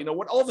job, if I,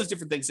 all those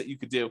different things that you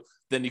could do,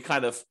 then you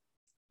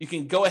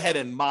can go ahead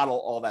and model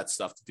all that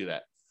stuff to do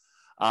that.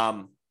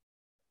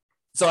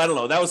 So I don't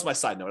know. That was my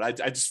side note. I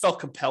just felt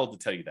compelled to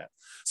tell you that.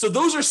 So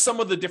those are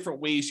some of the different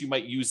ways you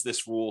might use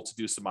this rule to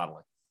do some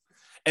modeling.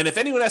 And if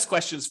anyone has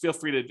questions, feel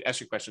free to ask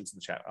your questions in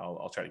the chat.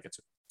 I'll try to get to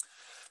it.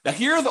 Now,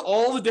 here are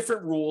all the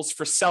different rules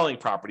for selling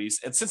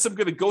properties. And since I'm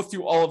going to go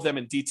through all of them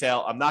in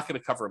detail, I'm not going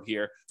to cover them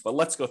here, but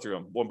let's go through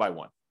them one by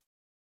one.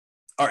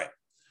 All right.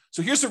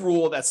 So here's a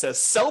rule that says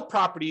sell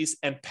properties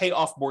and pay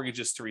off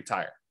mortgages to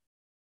retire.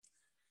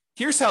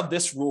 Here's how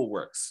this rule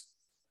works.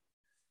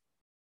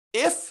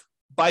 If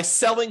by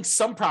selling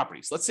some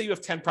properties, let's say you have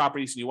 10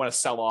 properties and you want to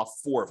sell off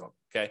 4 of them,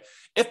 okay?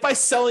 If by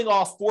selling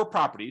off 4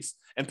 properties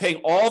and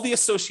paying all the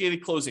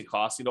associated closing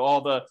costs,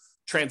 all the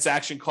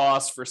transaction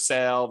costs for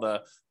sale,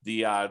 the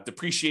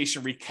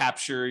depreciation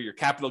recapture, your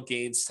capital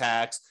gains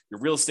tax, your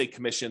real estate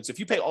commissions. If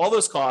you pay all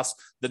those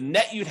costs, the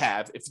net you'd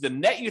have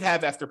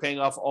after paying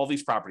off all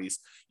these properties,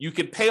 you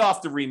could pay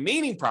off the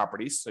remaining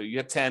properties. So you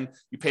have 10,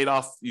 you paid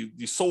off,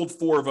 you sold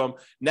 4 of them.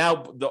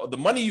 Now the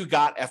money you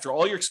got after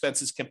all your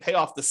expenses can pay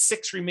off the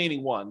 6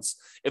 remaining ones.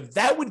 If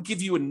that would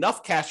give you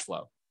enough cash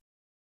flow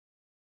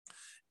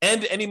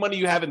and any money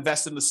you have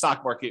invested in the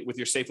stock market with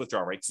your safe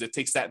withdrawal rate, because it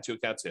takes that into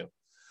account too,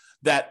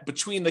 that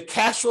between the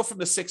cash flow from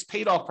the 6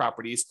 paid off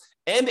properties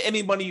and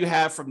any money you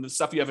have from the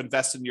stuff you have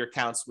invested in your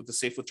accounts with the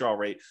safe withdrawal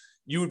rate,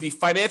 you would be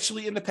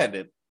financially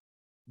independent.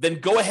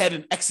 Then go ahead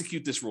and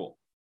execute this rule.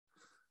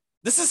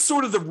 This is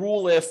sort of the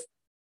rule if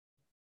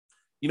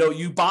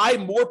you buy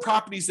more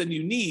properties than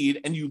you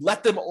need and you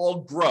let them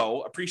all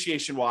grow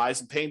appreciation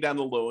wise and paying down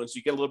the loans,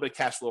 you get a little bit of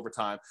cash flow over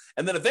time.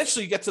 And then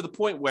eventually you get to the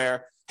point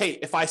where, hey,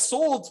 if I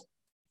sold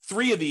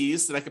 3 of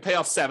these, then I could pay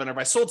off 7. Or if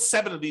I sold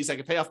 7 of these, I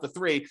could pay off the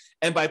 3.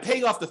 And by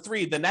paying off the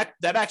 3, then that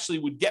actually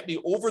would get me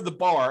over the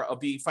bar of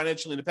being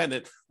financially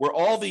independent, where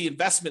all the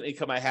investment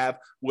income I have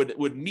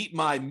would meet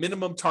my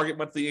minimum target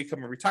monthly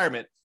income in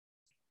retirement.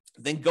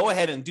 Then go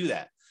ahead and do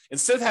that.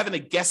 Instead of having to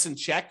guess and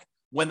check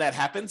when that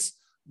happens,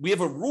 we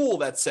have a rule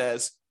that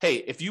says, hey,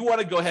 if you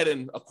want to go ahead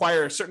and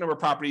acquire a certain number of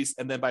properties,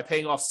 and then by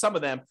paying off some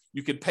of them,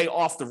 you could pay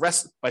off the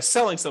rest. By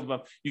selling some of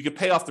them, you could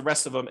pay off the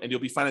rest of them and you'll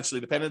be financially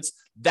independent.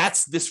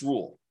 That's this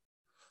rule.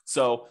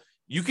 So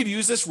you could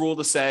use this rule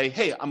to say,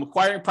 hey, I'm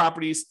acquiring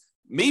properties.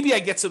 Maybe I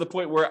get to the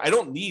point where I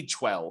don't need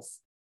 12,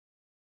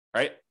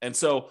 right? And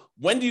so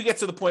when do you get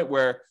to the point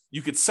where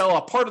you could sell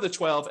a part of the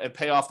 12 and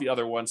pay off the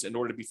other ones in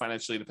order to be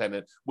financially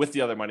independent with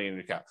the other money in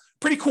your account?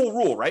 Pretty cool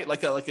rule, right?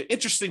 Like an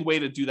interesting way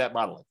to do that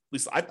modeling. At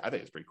least I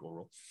think it's a pretty cool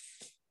rule.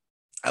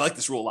 I like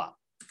this rule a lot.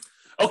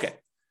 Okay,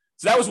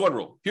 so that was one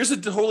rule. Here's a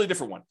totally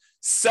different one.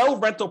 Sell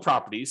rental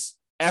properties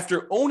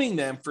after owning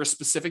them for a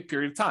specific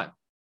period of time.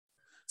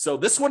 So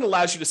this one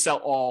allows you to sell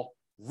all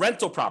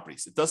rental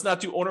properties. It does not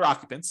do owner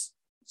occupants.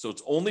 So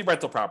it's only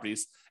rental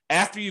properties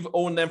after you've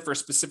owned them for a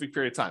specific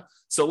period of time.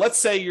 So let's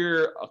say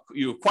you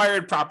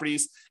acquired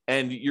properties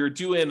and you're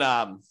doing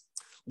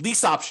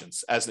lease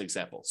options as an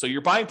example. So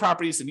you're buying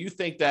properties and you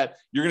think that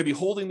you're going to be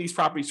holding these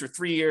properties for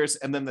 3 years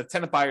and then the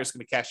tenant buyer is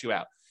going to cash you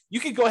out. You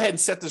can go ahead and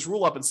set this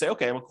rule up and say,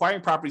 okay, I'm acquiring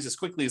properties as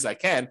quickly as I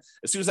can.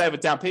 As soon as I have a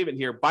down payment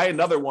here, buy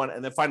another one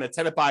and then find a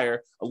tenant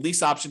buyer, a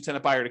lease option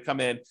tenant buyer to come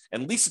in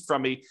and lease it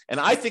from me. And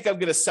I think I'm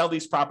going to sell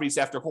these properties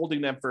after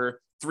holding them for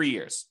 3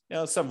 years.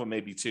 Some of them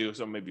may be 2,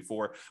 some may be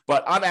 4,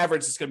 but on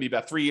average, it's going to be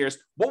about 3 years.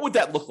 What would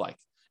that look like?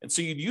 And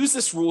so you'd use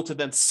this rule to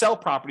then sell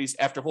properties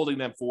after holding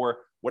them for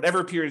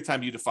whatever period of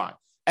time you define,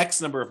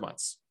 X number of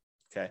months.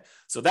 Okay.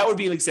 So that would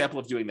be an example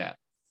of doing that.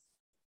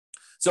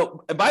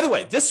 So, and by the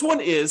way, this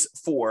one is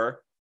for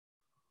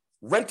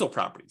rental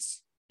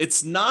properties.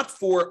 It's not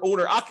for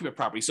owner occupant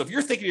property. So if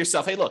you're thinking to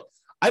yourself, hey, look,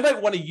 I might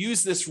want to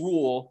use this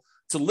rule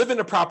to live in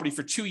a property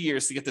for 2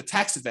 years to get the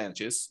tax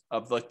advantages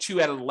of like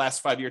 2 out of the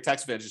last 5-year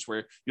tax advantages where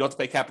you don't have to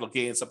pay capital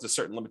gains up to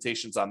certain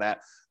limitations on that.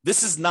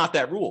 This is not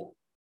that rule.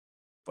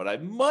 but I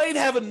might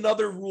have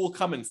another rule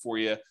coming for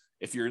you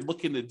if you're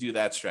looking to do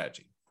that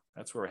strategy.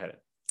 That's where we're headed.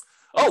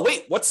 Oh,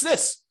 wait, what's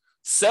this?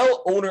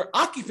 Sell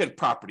owner-occupant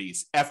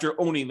properties after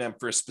owning them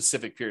for a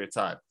specific period of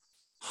time.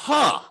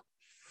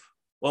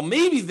 Well,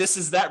 maybe this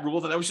is that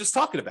rule that I was just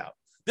talking about.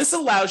 This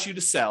allows you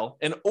to sell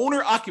an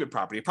owner-occupant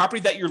property, a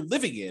property that you're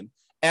living in,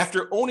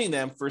 after owning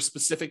them for a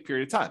specific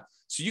period of time.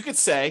 So you could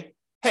say,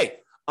 hey,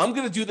 I'm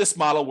going to do this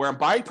model where I'm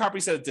buying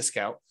properties at a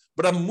discount,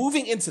 but I'm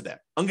moving into them.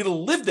 I'm going to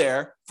live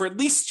there for at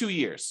least 2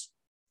 years.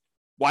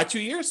 Why 2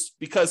 years?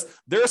 Because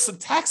there are some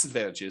tax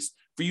advantages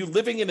for you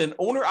living in an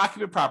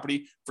owner-occupant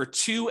property for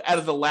 2 out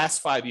of the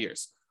last 5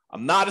 years.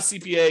 I'm not a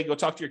CPA. Go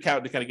talk to your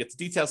accountant to kind of get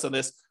the details on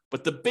this.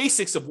 But the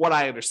basics of what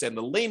I understand,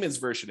 the layman's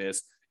version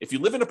is, if you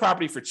live in a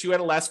property for 2 out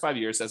of the last 5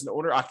 years as an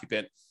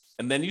owner-occupant,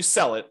 and then you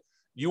sell it,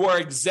 you are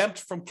exempt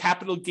from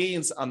capital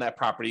gains on that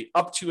property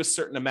up to a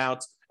certain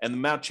amount, and the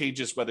amount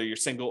changes whether you're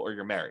single or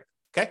you're married.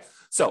 Okay,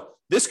 so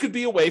this could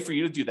be a way for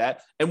you to do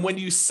that. And when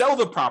you sell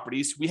the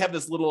properties, we have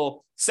this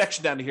little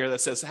section down here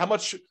that says how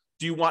much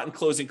do you want in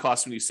closing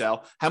costs when you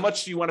sell? How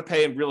much do you want to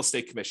pay in real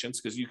estate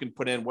commissions? Because you can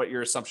put in what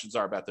your assumptions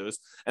are about those.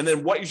 And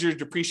then what is your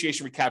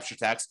depreciation recapture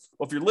tax?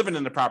 Well, if you're living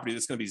in the property,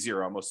 that's going to be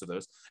zero on most of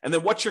those. And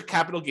then what's your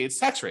capital gains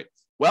tax rate?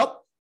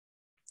 Well,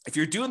 if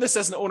you're doing this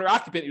as an owner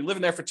occupant, you're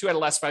living there for 2 out of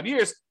the last 5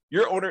 years,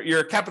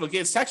 your capital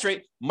gains tax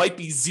rate might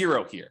be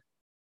zero here.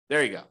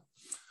 There you go.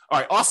 All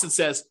right, Austin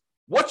says,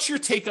 what's your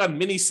take on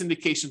mini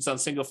syndications on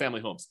single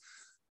family homes?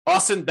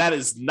 Austin, that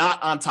is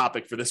not on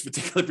topic for this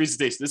particular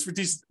presentation.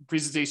 This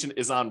presentation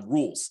is on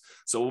rules.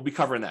 So we'll be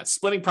covering that.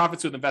 Splitting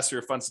profits with investor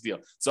or funds deal.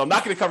 So I'm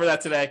not going to cover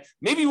that today.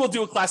 Maybe we'll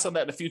do a class on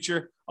that in the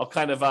future. I'll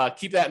kind of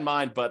keep that in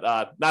mind,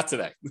 but not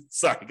today.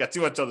 Sorry, got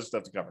too much other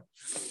stuff to cover.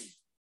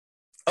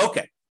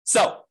 Okay,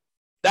 so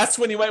that's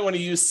when you might want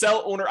to use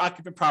sell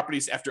owner-occupant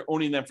properties after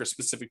owning them for a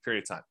specific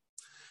period of time.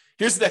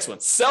 Here's the next one.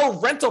 Sell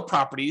rental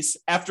properties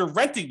after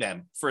renting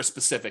them for a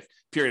specific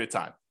period of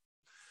time.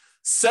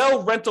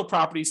 Sell rental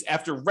properties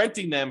after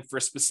renting them for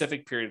a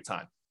specific period of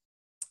time.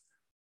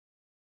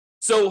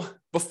 So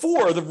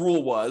before, the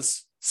rule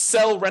was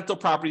sell rental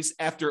properties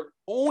after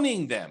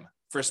owning them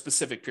for a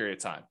specific period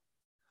of time.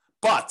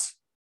 But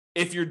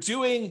if you're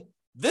doing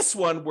this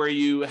one where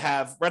you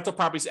have rental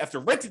properties after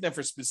renting them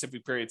for a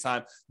specific period of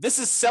time, this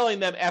is selling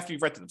them after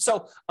you've rented them.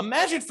 So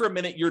imagine for a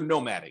minute you're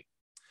nomading,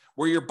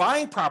 where you're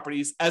buying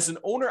properties as an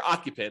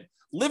owner-occupant,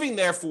 living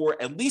there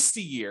for at least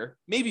a year,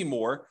 maybe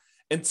more,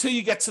 until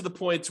you get to the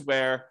point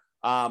where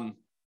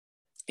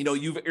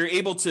you're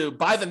able to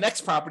buy the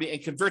next property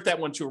and convert that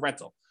one to a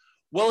rental.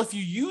 Well, if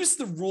you use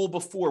the rule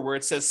before where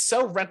it says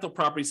sell rental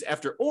properties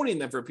after owning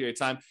them for a period of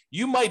time,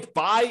 you might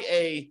buy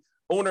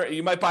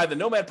the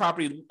nomad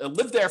property,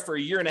 live there for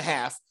a year and a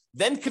half,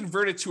 then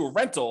convert it to a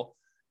rental.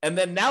 And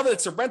then now that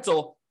it's a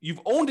rental,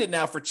 you've owned it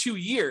now for 2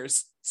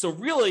 years. So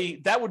really,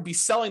 that would be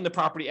selling the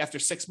property after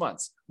 6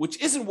 months, which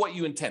isn't what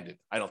you intended,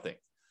 I don't think.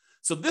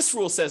 So this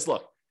rule says,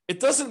 look, it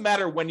doesn't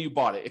matter when you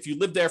bought it. If you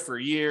lived there for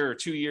a year or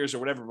 2 years or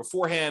whatever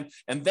beforehand,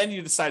 and then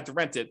you decide to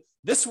rent it,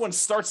 this one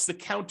starts the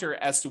counter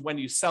as to when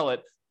you sell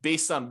it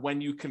based on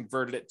when you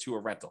converted it to a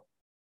rental.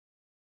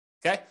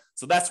 Okay,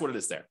 so that's what it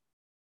is there.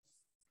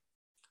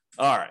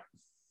 All right.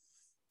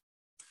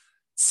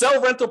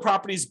 Sell rental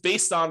properties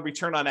based on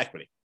return on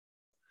equity.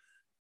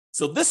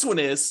 So this one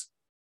is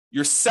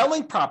you're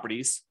selling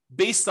properties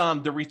based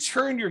on the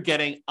return you're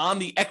getting on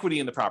the equity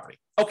in the property.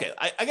 Okay,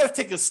 I got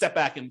to take a step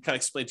back and kind of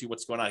explain to you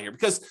what's going on here,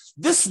 because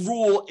this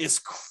rule is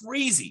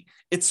crazy.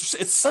 It's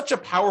such a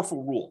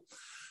powerful rule.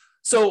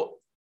 So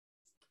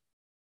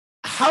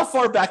how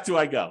far back do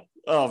I go?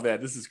 Oh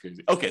man, this is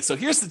crazy. Okay, so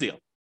here's the deal.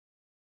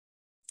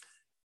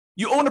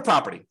 You own a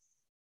property,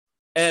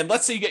 and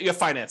let's say you have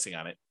financing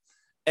on it,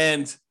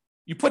 and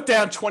you put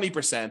down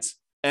 20%,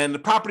 and the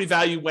property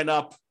value went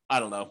up,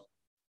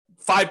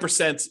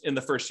 5% in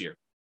the first year.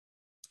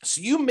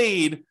 So you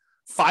made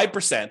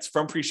 5%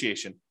 from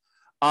appreciation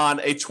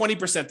on a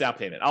 20% down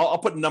payment. I'll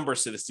put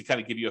numbers to this to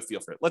kind of give you a feel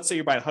for it. Let's say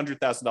you're buying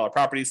 $100,000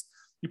 properties.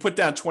 You put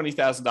down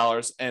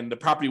 $20,000 and the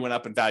property went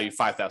up in value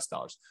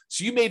 $5,000.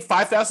 So you made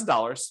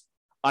 $5,000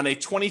 on a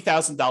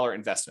 $20,000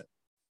 investment,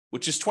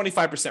 which is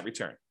 25%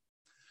 return.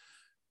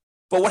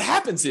 But what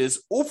happens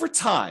is over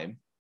time,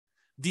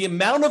 the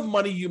amount of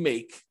money you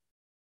make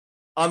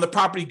on the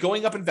property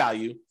going up in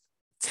value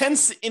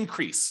tends to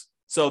increase.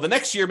 So the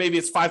next year, maybe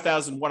it's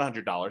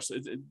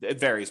 $5,100. It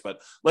varies, but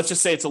let's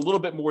just say it's a little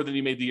bit more than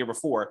you made the year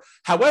before.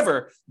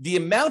 However, the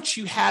amount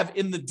you have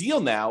in the deal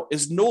now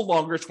is no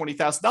longer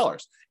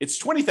 $20,000.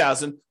 It's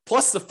 $20,000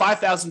 plus the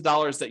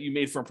 $5,000 that you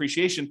made from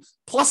appreciation,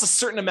 plus a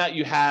certain amount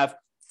you have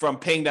from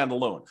paying down the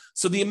loan.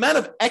 So the amount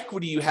of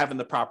equity you have in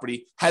the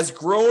property has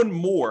grown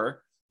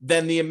more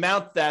than the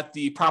amount that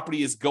the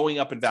property is going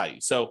up in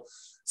value. So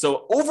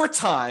over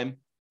time,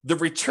 the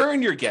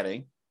return you're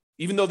getting,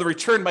 even though the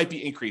return might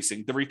be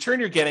increasing, the return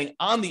you're getting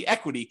on the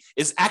equity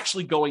is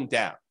actually going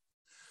down.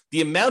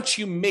 The amount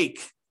you make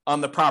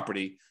on the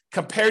property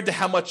compared to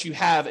how much you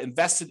have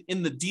invested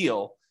in the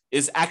deal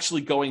is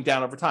actually going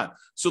down over time.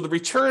 So the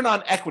return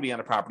on equity on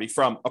a property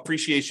from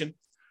appreciation,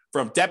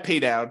 from debt pay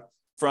down,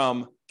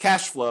 from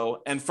cash flow,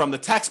 and from the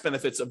tax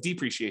benefits of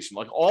depreciation.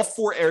 Like all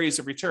four areas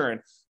of return,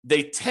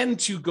 they tend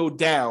to go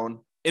down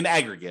in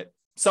aggregate.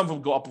 Some of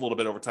them go up a little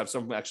bit over time.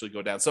 Some of them actually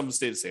go down. Some of them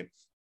stay the same.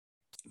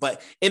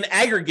 But in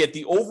aggregate,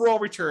 the overall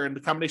return, the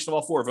combination of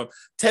all four of them,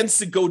 tends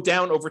to go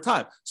down over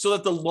time. So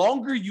that the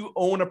longer you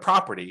own a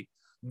property,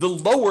 the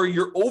lower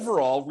your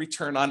overall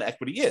return on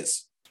equity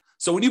is.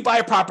 So when you buy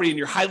a property and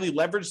you're highly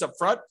leveraged up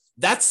front,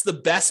 that's the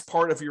best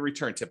part of your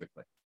return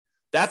typically.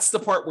 That's the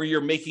part where you're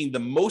making the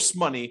most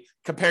money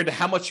compared to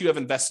how much you have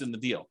invested in the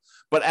deal.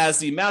 But as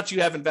the amount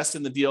you have invested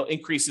in the deal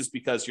increases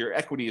because your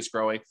equity is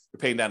growing, you're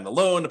paying down the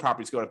loan, the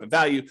property's going up in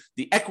value,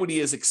 the equity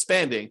is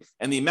expanding,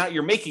 and the amount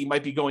you're making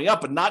might be going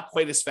up, but not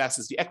quite as fast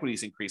as the equity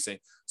is increasing.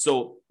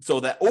 So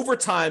that over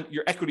time,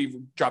 your equity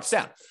drops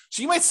down.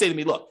 So you might say to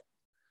me, look,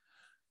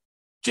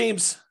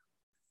 James,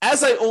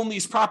 as I own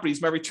these properties,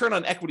 my return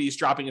on equity is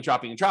dropping and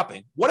dropping and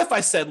dropping. What if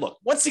I said, look,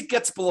 once it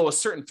gets below a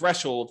certain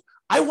threshold,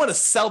 I want to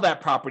sell that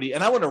property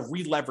and I want to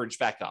re-leverage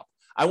back up.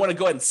 I want to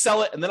go ahead and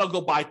sell it, and then I'll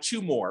go buy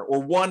two more or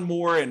one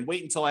more and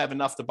wait until I have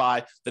enough to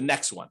buy the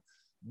next one.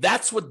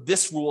 That's what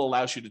this rule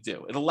allows you to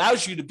do. It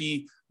allows you to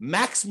be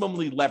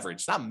maximally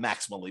leveraged, not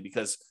maximally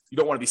because you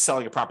don't want to be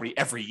selling a property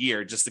every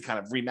year just to kind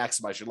of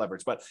re-maximize your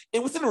leverage, but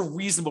within a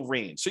reasonable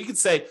range. So you can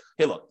say,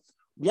 hey, look,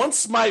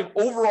 once my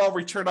overall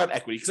return on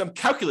equity, because I'm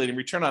calculating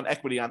return on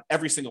equity on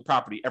every single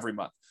property every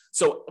month.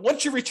 So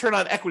once your return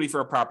on equity for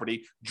a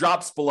property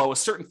drops below a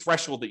certain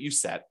threshold that you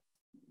set,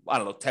 I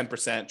don't know, 10%,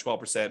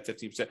 12%,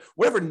 15%,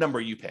 whatever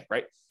number you pick,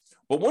 right?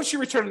 But once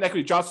your return on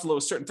equity drops below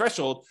a certain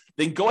threshold,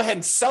 then go ahead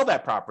and sell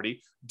that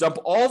property, dump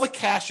all the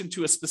cash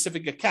into a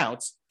specific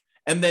account,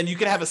 and then you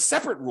can have a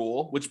separate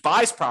rule which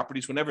buys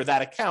properties whenever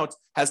that account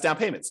has down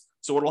payments.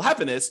 So what will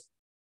happen is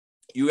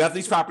you have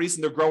these properties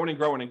and they're growing and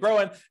growing and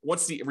growing.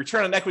 Once the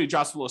return on equity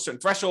drops below a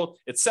certain threshold,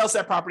 it sells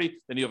that property.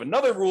 Then you have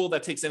another rule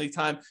that takes any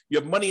time. You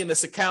have money in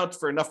this account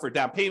for enough for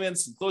down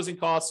payments and closing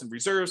costs and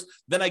reserves.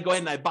 Then I go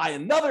ahead and I buy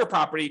another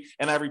property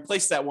and I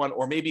replace that one.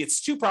 Or maybe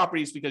it's two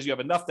properties because you have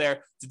enough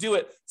there to do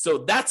it.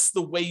 So that's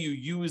the way you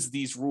use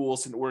these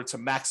rules in order to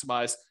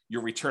maximize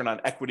your return on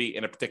equity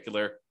in a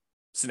particular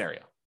scenario.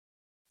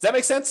 Does that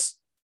make sense?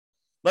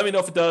 Let me know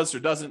if it does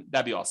or doesn't.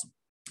 That'd be awesome.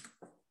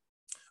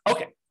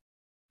 Okay.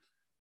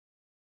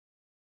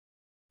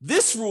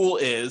 This rule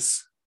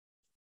is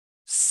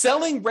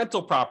selling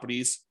rental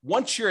properties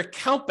once your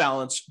account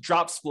balance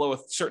drops below a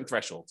certain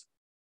threshold.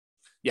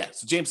 Yeah,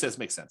 so James says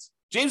makes sense.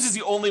 James is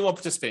the only one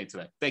participating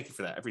today. Thank you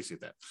for that. I appreciate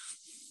that.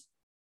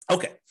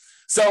 Okay,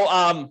 so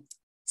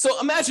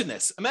imagine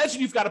this. Imagine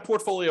you've got a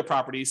portfolio of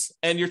properties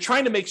and you're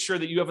trying to make sure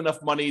that you have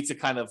enough money to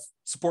kind of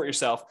support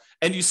yourself,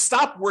 and you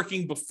stop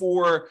working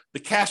before the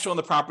cash flow on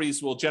the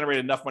properties will generate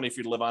enough money for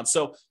you to live on.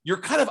 So you're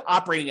kind of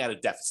operating at a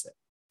deficit.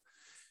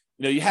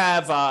 You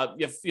have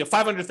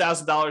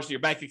 $500,000 in your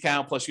bank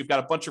account, plus you've got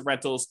a bunch of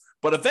rentals,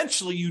 but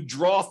eventually you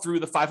draw through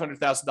the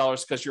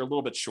 $500,000 because you're a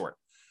little bit short.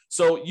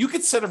 So you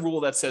could set a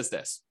rule that says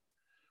this: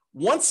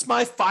 once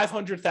my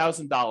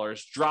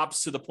 $500,000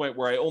 drops to the point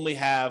where I only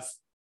have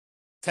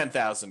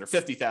 $10,000 or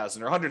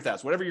 $50,000 or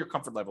 $100,000, whatever your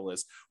comfort level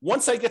is,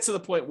 once I get to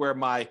the point where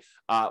my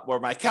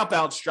account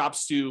balance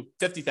drops to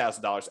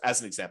 $50,000,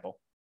 as an example,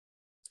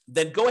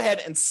 then go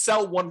ahead and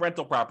sell one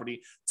rental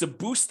property to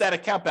boost that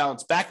account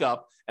balance back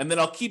up. And then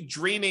I'll keep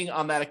draining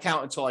on that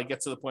account until I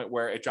get to the point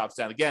where it drops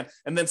down again,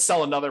 and then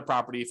sell another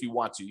property if you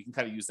want to. You can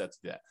kind of use that to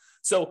do that.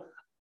 So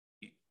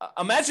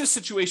imagine a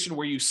situation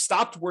where you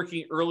stopped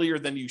working earlier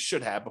than you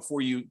should have before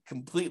you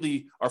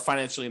completely are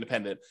financially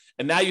independent.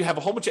 And now you have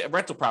a whole bunch of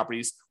rental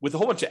properties with a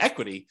whole bunch of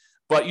equity,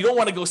 but you don't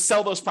want to go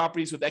sell those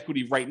properties with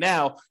equity right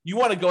now. You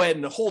want to go ahead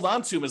and hold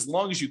on to them as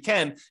long as you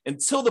can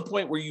until the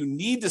point where you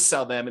need to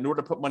sell them in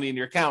order to put money in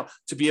your account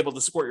to be able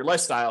to support your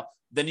lifestyle.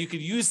 Then you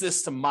could use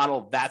this to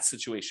model that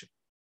situation.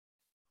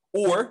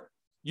 Or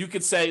you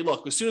could say,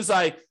 look, as soon as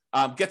I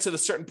get to the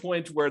certain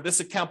point where this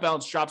account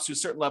balance drops to a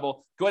certain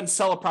level, go ahead and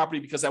sell a property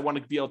because I want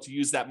to be able to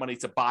use that money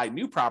to buy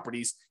new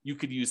properties. You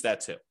could use that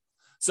too.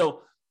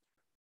 So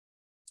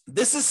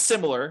this is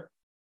similar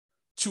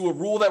to a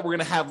rule that we're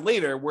going to have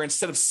later, where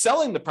instead of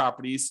selling the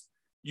properties,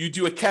 you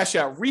do a cash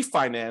out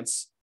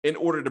refinance in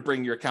order to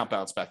bring your account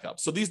balance back up.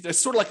 So they're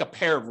sort of like a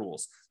pair of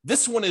rules.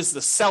 This one is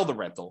the sell the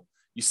rental.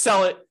 You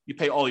sell it, you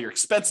pay all your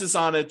expenses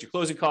on it, your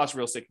closing costs,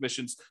 real estate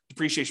commissions,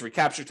 depreciation,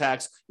 recapture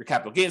tax, your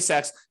capital gains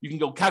tax. You can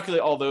go calculate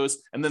all those,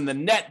 and then the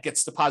net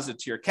gets deposited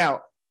to your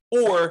account.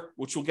 Or,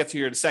 which we'll get to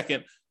here in a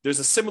second, there's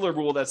a similar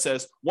rule that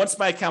says, once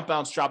my account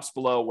balance drops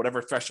below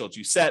whatever threshold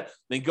you set,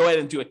 then go ahead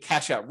and do a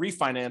cash out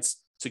refinance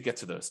to get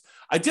to those.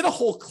 I did a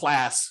whole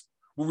class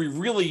where we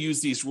really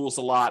use these rules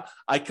a lot.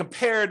 I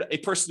compared a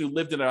person who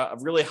lived in a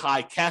really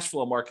high cash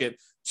flow market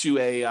to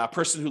a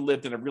person who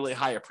lived in a really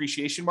high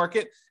appreciation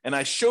market. And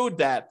I showed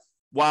that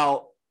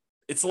while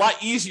it's a lot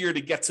easier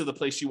to get to the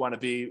place you want to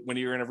be when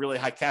you're in a really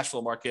high cash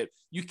flow market,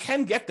 you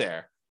can get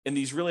there in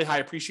these really high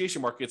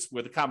appreciation markets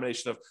with a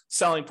combination of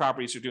selling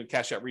properties or doing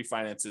cash out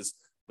refinances.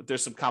 But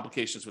there's some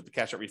complications with the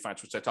cash out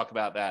refinance, which I talk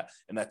about that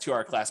in that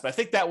 2-hour class. But I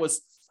think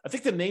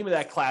the name of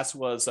that class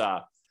was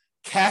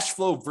cash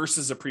flow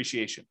versus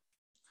appreciation.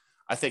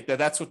 I think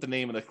that's what the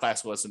name of the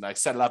class was. And I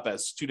set it up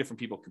as two different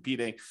people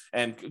competing,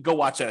 and go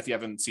watch that if you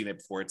haven't seen it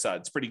before.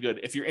 It's pretty good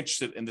if you're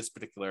interested in this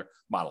particular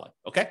modeling.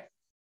 Okay.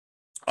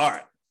 All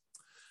right.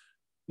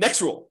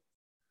 Next rule,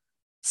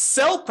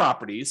 sell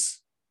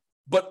properties,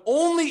 but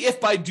only if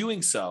by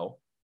doing so,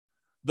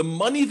 the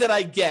money that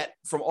I get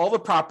from all the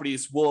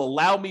properties will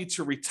allow me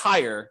to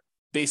retire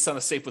based on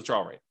a safe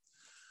withdrawal rate.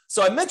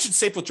 So I mentioned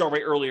safe withdrawal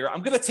rate earlier.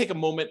 I'm going to take a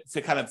moment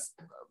to kind of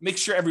make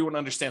sure everyone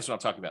understands what I'm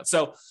talking about.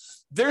 So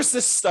there's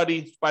this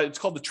study, it's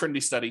called the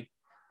Trinity study.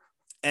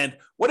 And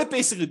what it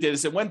basically did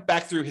is it went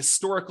back through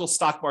historical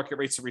stock market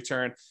rates of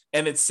return.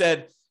 And it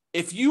said,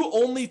 if you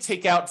only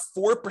take out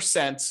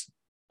 4%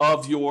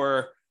 of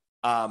your,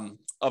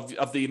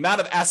 of the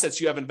amount of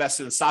assets you have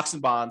invested in stocks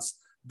and bonds,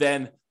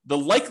 then the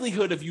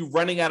likelihood of you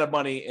running out of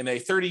money in a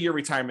 30-year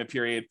retirement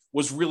period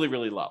was really,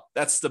 really low.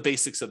 That's the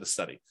basics of the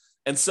study.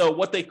 And so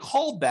what they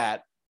called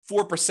that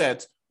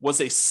 4%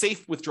 was a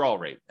safe withdrawal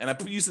rate. And I'm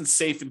using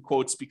safe in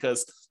quotes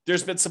because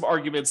there's been some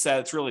arguments that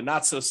it's really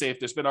not so safe.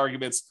 There's been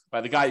arguments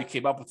by the guy who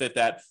came up with it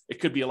that it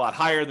could be a lot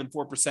higher than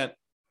 4%.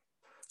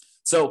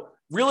 So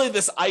really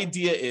this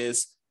idea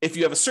is if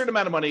you have a certain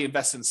amount of money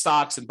invested in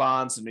stocks and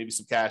bonds and maybe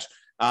some cash,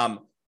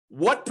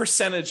 what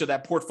percentage of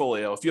that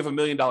portfolio, if you have $1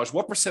 million,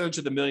 what percentage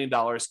of the $1 million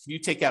can you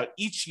take out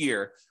each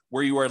year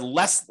where you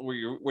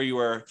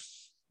are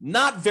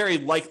not very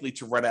likely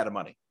to run out of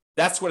money?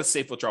 That's what a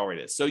safe withdrawal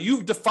rate is. So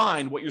you've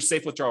defined what your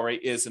safe withdrawal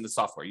rate is in the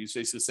software. You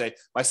basically say,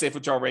 my safe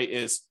withdrawal rate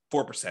is 4%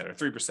 or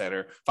 3%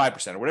 or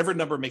 5% or whatever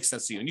number makes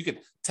sense to you. And you can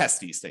test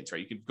these things, right?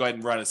 You can go ahead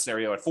and run a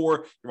scenario at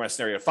 4, you run a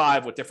scenario at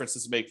 5. What difference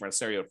does it make? Run a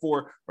scenario at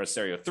 4, run a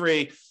scenario at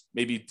 3,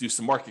 maybe do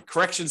some market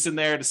corrections in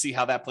there to see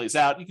how that plays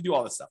out. You can do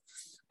all this stuff.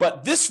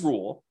 But this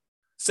rule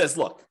says,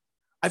 look,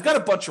 I've got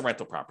a bunch of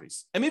rental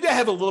properties, and maybe I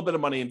have a little bit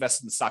of money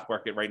invested in the stock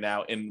market right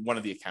now in one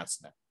of the accounts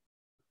in there.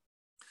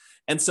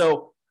 And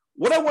so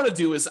what I want to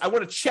do is I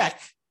want to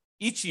check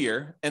each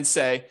year and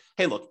say,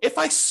 hey, look, if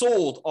I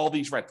sold all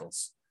these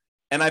rentals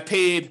and I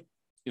paid,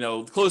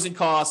 closing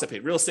costs, I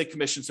paid real estate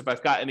commissions if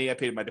I've got any, I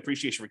paid my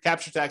depreciation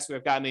recapture tax if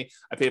I've got any,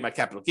 I paid my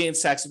capital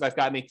gains tax if I've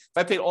got any. If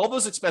I paid all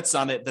those expenses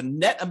on it, the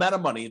net amount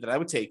of money that I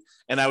would take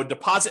and I would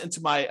deposit into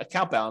my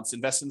account balance,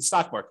 invest in the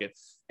stock market.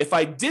 If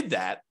I did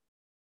that,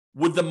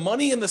 would the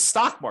money in the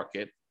stock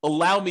market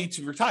allow me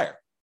to retire?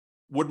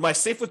 Would my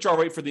safe withdrawal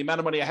rate for the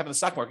amount of money I have in the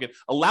stock market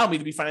allow me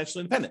to be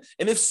financially independent?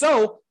 And if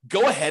so,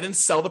 go ahead and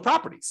sell the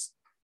properties.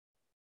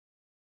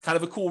 Kind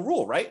of a cool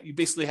rule, right? You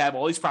basically have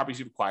all these properties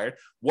you've acquired.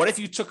 What if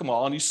you took them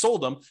all and you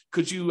sold them?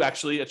 Could you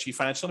actually achieve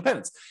financial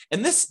independence?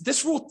 And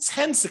this rule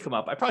tends to come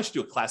up. I probably should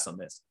do a class on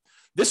this.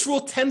 This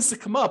rule tends to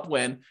come up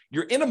when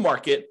you're in a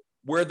market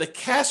where the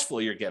cash flow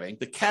you're getting,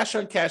 the cash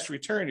on cash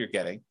return you're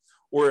getting,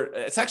 or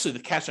it's actually the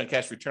cash on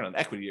cash return on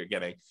equity you're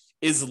getting,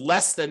 is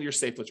less than your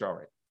safe withdrawal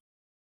rate.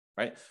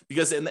 Right?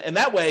 Because in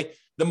that way,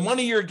 the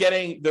money you're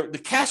getting, the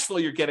cash flow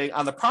you're getting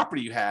on the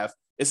property you have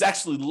is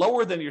actually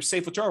lower than your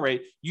safe withdrawal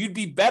rate. You'd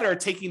be better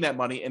taking that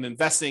money and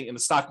investing in the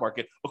stock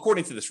market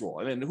according to this rule.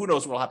 I mean, who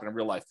knows what will happen in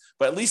real life,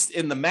 but at least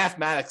in the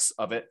mathematics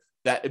of it,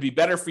 that it'd be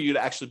better for you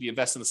to actually be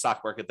invested in the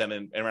stock market than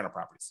in rental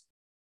properties,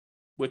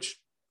 which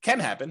can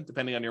happen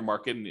depending on your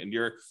market and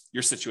your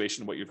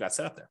situation and what you've got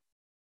set up there.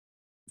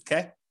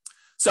 Okay.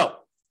 So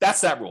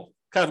that's that rule.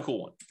 Kind of a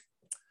cool one.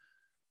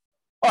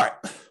 All right.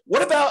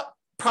 What about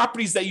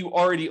properties that you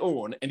already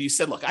own? And you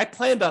said, look, I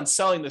planned on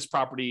selling this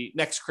property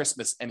next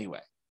Christmas anyway.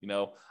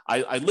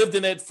 I lived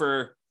in it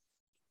for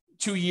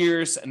 2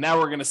 years and now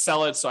we're going to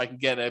sell it so I can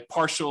get a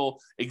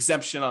partial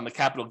exemption on the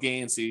capital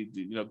gains.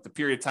 The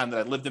period of time that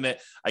I lived in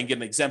it, I can get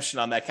an exemption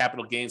on that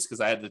capital gains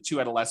because I had the 2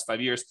 out of the last 5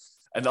 years.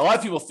 And a lot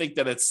of people think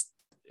that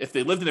if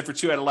they lived in it for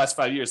 2 out of the last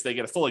 5 years, they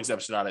get a full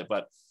exemption on it.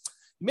 But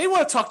you may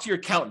want to talk to your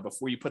accountant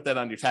before you put that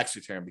on your tax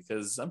return,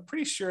 because I'm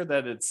pretty sure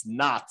that it's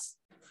not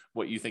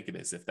what you think it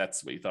is, if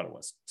that's what you thought it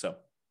was. So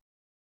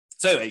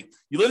anyway,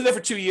 you lived there for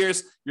 2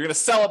 years. You're going to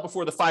sell it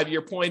before the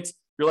 5-year point.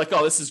 You're like,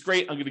 oh, this is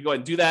great. I'm going to go ahead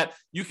and do that.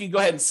 You can go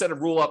ahead and set a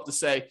rule up to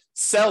say,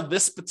 sell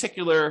this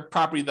particular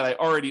property that I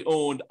already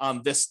owned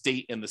on this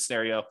date in the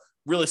scenario.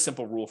 Really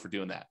simple rule for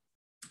doing that.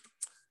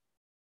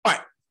 All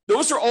right.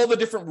 Those are all the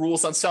different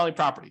rules on selling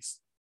properties.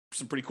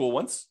 Some pretty cool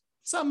ones.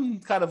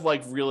 Some kind of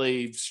like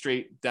really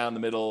straight down the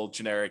middle,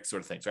 generic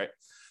sort of things, right?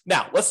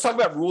 Now, let's talk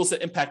about rules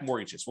that impact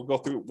mortgages. We'll go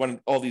through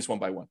all these one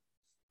by one.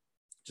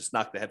 Just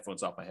knocked the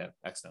headphones off my head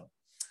accidentally.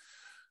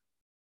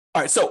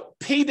 All right, so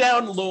pay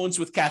down loans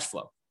with cash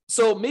flow.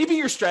 So maybe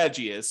your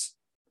strategy is,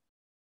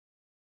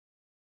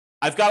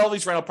 I've got all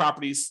these rental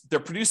properties.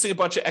 They're producing a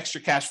bunch of extra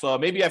cash flow.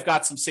 Maybe I've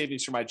got some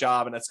savings for my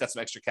job and that's got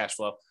some extra cash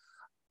flow.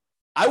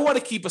 I want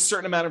to keep a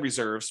certain amount of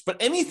reserves, but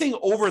anything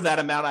over that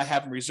amount I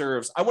have in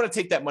reserves, I want to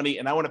take that money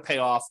and I want to pay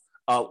off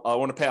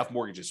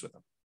mortgages with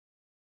them.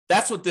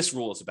 That's what this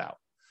rule is about.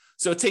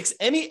 So it takes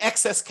any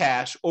excess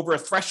cash over a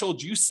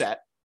threshold you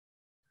set,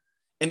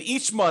 and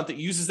each month it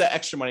uses that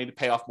extra money to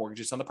pay off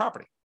mortgages on the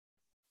property.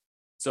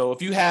 So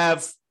if you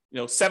have,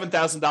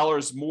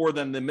 $7,000 more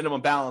than the minimum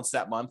balance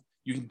that month,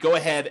 you can go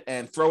ahead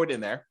and throw it in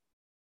there.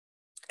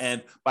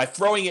 And by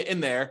throwing it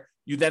in there,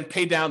 you then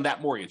pay down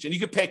that mortgage. And you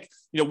could pick,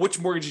 which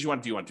mortgages you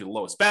want to do. You want to do the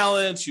lowest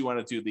balance, you want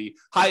to do the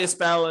highest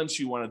balance,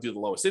 you want to do the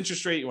lowest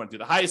interest rate, you want to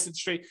do the highest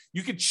interest rate.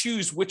 You could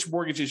choose which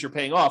mortgages you're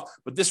paying off,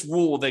 but this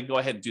rule will then go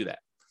ahead and do that.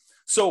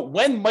 So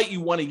when might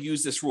you want to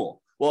use this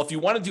rule? Well, if you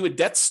want to do a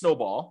debt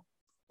snowball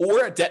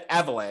or a debt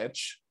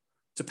avalanche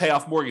to pay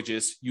off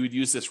mortgages, you would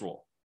use this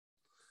rule.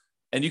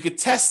 And you could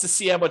test to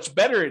see how much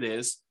better it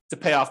is to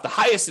pay off the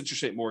highest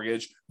interest rate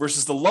mortgage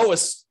versus the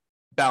lowest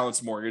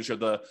balance mortgage or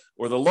the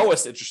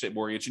lowest interest rate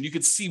mortgage. And you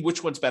could see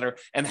which one's better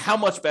and how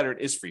much better it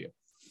is for you.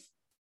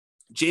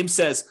 James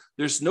says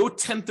there's no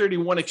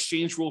 1031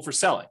 exchange rule for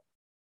selling.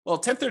 Well,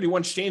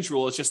 1031 exchange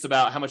rule is just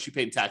about how much you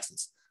pay in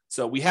taxes.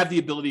 So we have the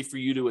ability for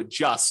you to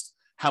adjust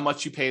how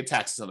much you pay in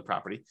taxes on the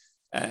property.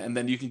 And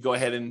then you can go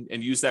ahead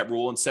and use that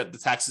rule and set the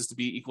taxes to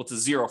be equal to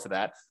 0 for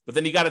that. But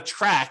then you got to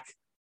track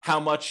how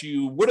much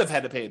you would have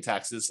had to pay in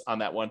taxes on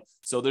that one.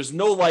 So there's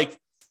no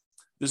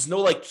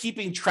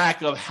keeping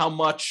track of how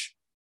much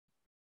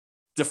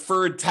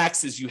deferred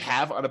taxes you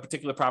have on a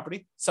particular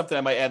property, something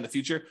I might add in the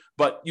future,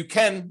 but you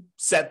can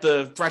set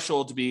the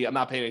threshold to be, I'm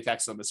not paying any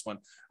taxes on this one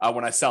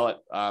when I sell it.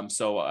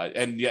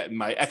 And yet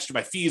my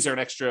fees are an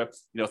extra,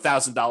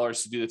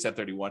 $1,000 to do the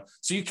 1031.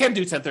 So you can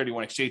do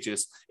 1031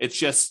 exchanges. It's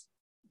just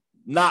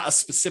not a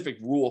specific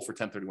rule for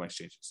 1031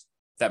 exchanges.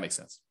 If that makes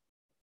sense.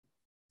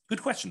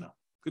 Good question though.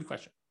 Good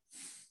question.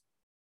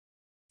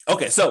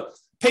 Okay. So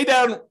pay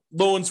down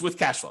loans with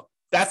cash flow.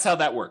 That's how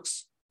that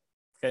works.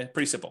 Okay.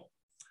 Pretty simple.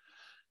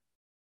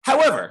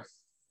 However,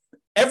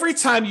 every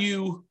time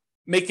you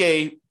make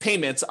a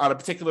payment on a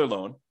particular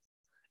loan,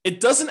 it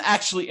doesn't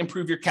actually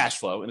improve your cash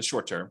flow in the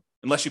short term,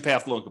 unless you pay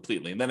off the loan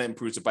completely, and then it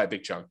improves it by a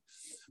big chunk.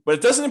 But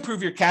it doesn't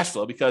improve your cash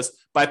flow because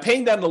by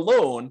paying down the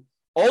loan,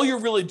 all you're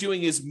really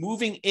doing is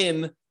moving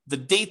in the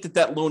date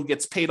that loan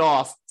gets paid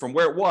off from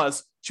where it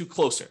was to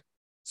closer.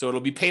 So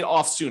it'll be paid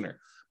off sooner.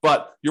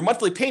 But your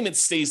monthly payment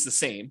stays the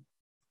same.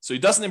 So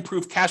it doesn't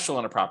improve cash flow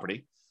on a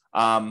property.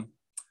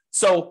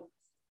 So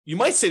you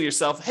might say to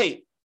yourself,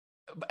 hey,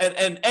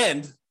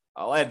 and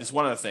I'll add this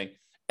one other thing.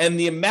 And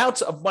the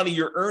amount of money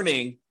you're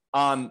earning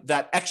on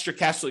that extra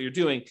cash flow you're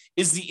doing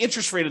is the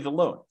interest rate of the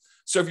loan.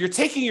 So if you're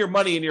taking your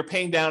money and you're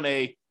paying down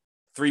a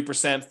 3%,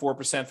 4%,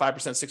 5%,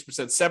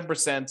 6%,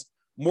 7%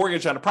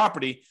 mortgage on a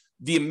property,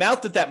 the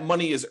amount that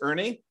money is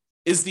earning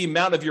is the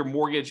amount of your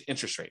mortgage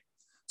interest rate.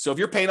 So if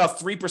you're paying off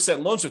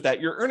 3% loans with that,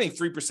 you're earning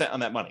 3% on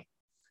that money.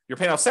 You're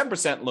paying off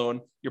 7%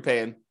 loan, you're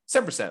paying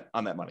 7%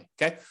 on that money,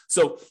 okay?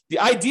 So the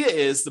idea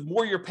is the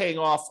more you're paying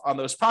off on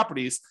those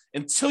properties,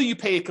 until you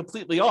pay it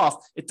completely off,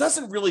 it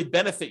doesn't really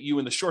benefit you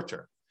in the short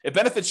term. It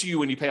benefits you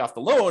when you pay off the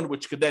loan,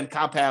 which could then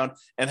compound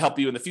and help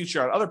you in the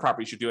future on other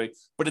properties you're doing,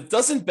 but it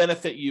doesn't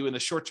benefit you in the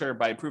short term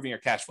by improving your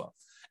cash flow.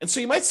 And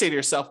so you might say to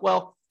yourself,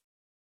 well,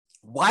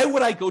 why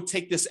would I go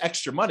take this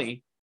extra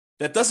money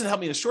that doesn't help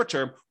me in the short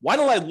term? Why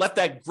don't I let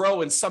that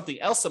grow in something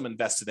else I'm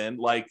invested in,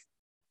 like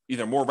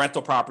either more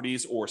rental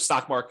properties or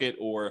stock market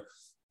or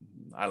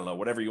I don't know,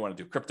 whatever you want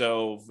to do,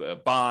 crypto,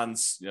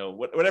 bonds,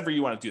 whatever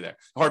you want to do there,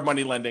 hard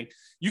money lending.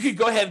 You could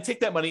go ahead and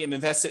take that money and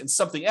invest it in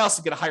something else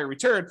and get a higher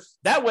return.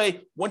 That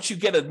way, once you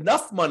get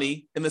enough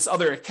money in this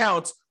other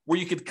account where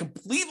you could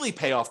completely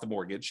pay off the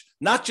mortgage,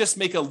 not just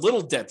make a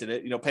little dent in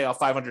it, pay off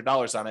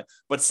 $500 on it,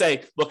 but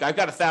say, look, I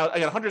got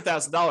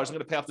 $100,000. I'm going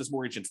to pay off this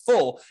mortgage in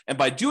full. And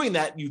by doing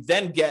that, you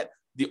then get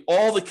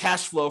all the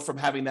cash flow from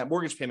having that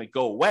mortgage payment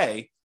go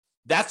away.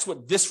 That's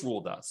what this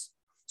rule does.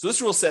 So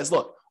this rule says,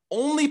 look,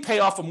 only pay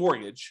off a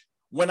mortgage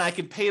when I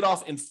can pay it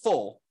off in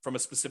full from a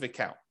specific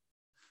account.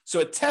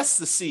 So it tests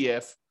to see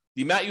if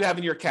the amount you have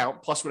in your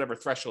account plus whatever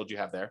threshold you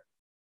have there.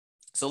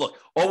 So look,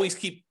 always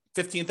keep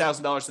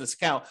 $15,000 in this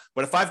account,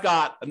 but if I've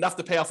got enough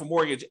to pay off a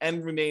mortgage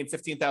and remain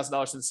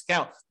 $15,000 in this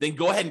account, then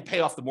go ahead and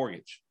pay off the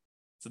mortgage.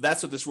 So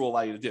that's what this rule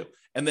allows you to do.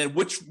 And then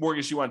which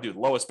mortgage you want to do, the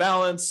lowest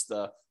balance,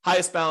 the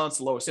highest balance,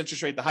 the lowest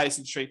interest rate, the highest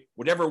interest rate,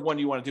 whatever one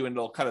you want to do, and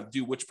it'll kind of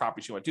do which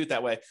properties you want to do it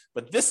that way.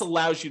 But this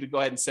allows you to go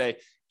ahead and say,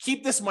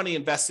 keep this money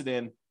invested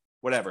in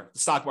whatever, the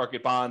stock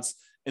market, bonds,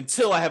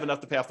 until I have enough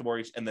to pay off the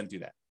mortgage, and then do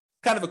that.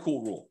 Kind of a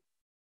cool rule.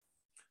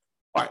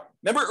 All right.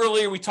 Remember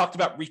earlier we talked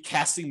about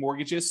recasting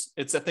mortgages?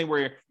 It's that thing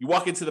where you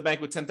walk into the bank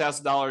with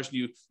 $10,000 and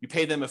you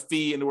pay them a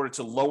fee in order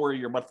to lower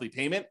your monthly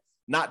payment,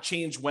 not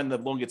change when the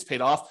loan gets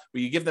paid off,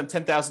 but you give them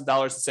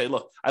 $10,000 and say,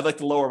 look, I'd like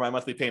to lower my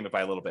monthly payment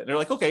by a little bit. And they're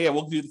like, okay, yeah,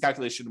 we'll do the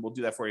calculation. We'll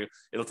do that for you.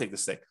 It'll take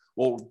this thing.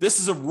 Well, this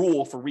is a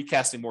rule for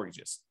recasting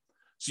mortgages.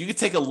 So you could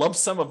take a lump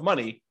sum of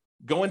money,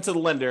 go into the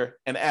lender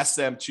and ask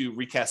them to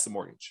recast the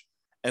mortgage.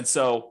 And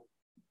so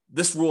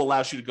this rule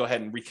allows you to go ahead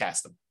and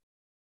recast them.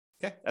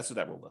 Okay, that's what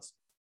that rule does.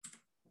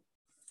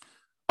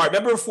 All right,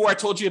 remember before I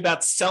told you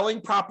about selling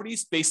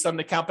properties based on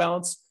the account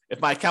balance? If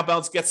my account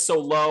balance gets so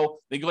low,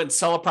 then go ahead and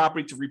sell a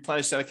property to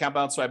replenish that account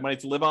balance so I have money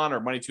to live on or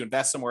money to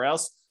invest somewhere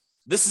else.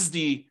 This is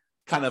the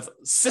kind of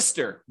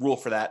sister rule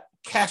for that,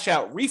 cash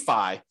out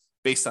refi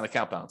based on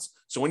account balance.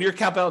 So when your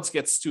account balance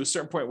gets to a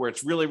certain point where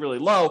it's really, really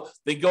low,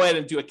 then go ahead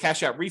and do a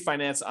cash out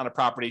refinance on a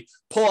property,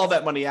 pull all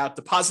that money out,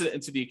 deposit it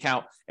into the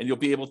account, and you'll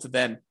be able to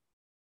then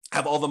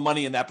have all the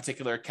money in that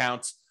particular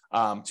account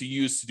to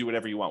use to do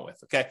whatever you want with.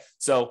 Okay.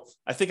 So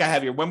I think I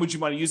have here, when would you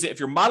want to use it? If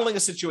you're modeling a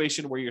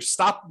situation where you're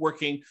stopped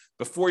working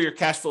before your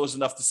cash flow is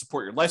enough to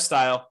support your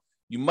lifestyle,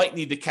 you might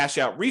need to cash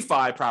out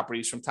refi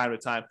properties from time to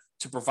time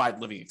to provide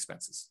living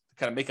expenses to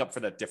kind of make up for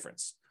that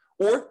difference.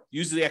 Or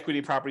use the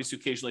equity properties to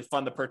occasionally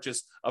fund the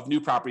purchase of new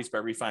properties by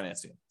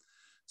refinancing.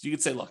 So you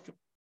could say, look,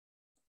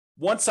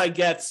 once I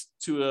get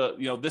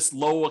to this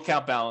low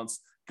account balance,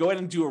 go ahead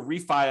and do a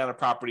refi on a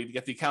property to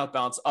get the account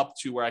balance up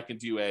to where I can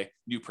do a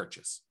new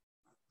purchase.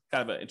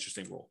 Kind of an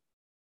interesting rule.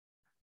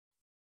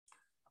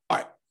 All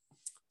right.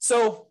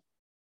 So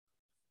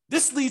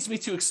this leads me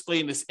to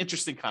explain this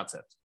interesting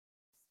concept.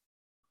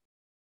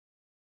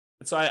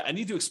 And so I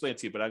need to explain it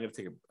to you, but I'm going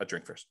to take a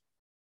drink first.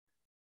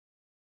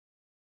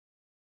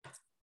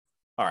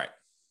 All right.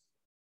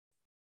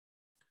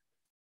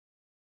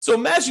 So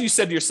imagine you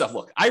said to yourself,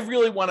 look, I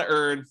really want to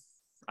earn,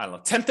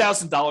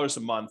 $10,000 a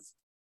month.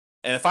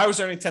 And if I was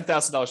earning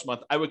 $10,000 a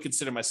month, I would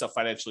consider myself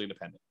financially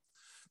independent.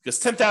 Because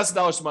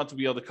 $10,000 a month would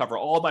be able to cover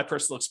all my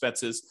personal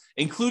expenses,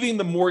 including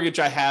the mortgage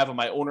I have on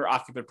my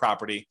owner-occupant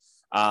property,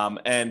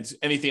 and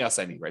anything else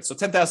I need, right? So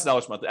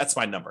 $10,000 a month, that's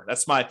my number.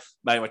 That's my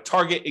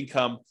target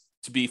income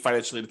to be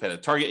financially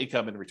independent, target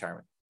income in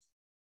retirement.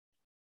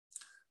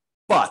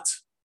 But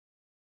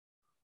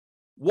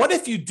what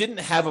if you didn't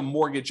have a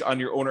mortgage on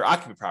your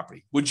owner-occupant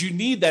property? Would you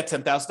need that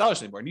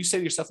 $10,000 anymore? And you say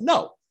to yourself,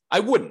 no, I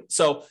wouldn't.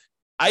 So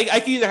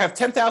I can either have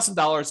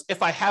 $10,000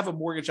 if I have a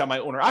mortgage on my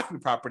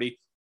owner-occupant property,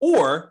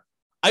 or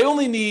I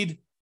only need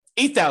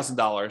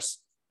 $8,000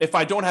 if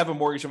I don't have a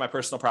mortgage on my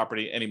personal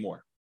property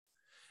anymore.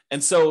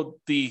 And so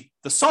the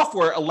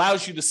software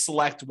allows you to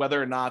select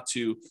whether or not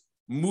to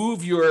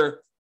move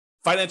your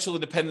financial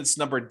independence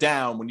number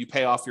down when you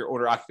pay off your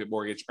owner-occupant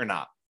mortgage or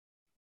not.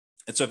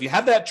 And so if you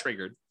have that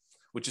triggered,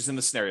 which is in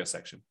the scenario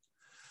section,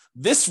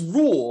 this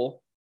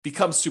rule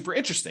becomes super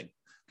interesting,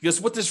 because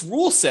what this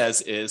rule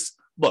says is,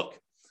 look,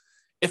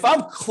 if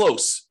I'm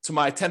close to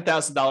my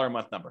 $10,000 a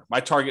month number, my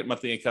target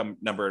monthly income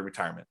number in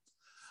retirement,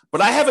 but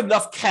I have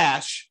enough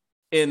cash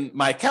in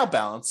my account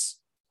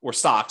balance or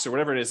stocks or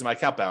whatever it is in my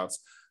account balance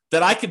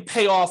that I could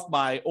pay off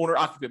my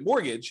owner-occupant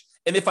mortgage,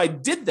 and if I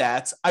did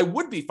that, I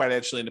would be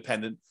financially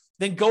independent,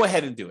 then go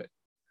ahead and do it.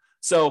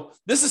 So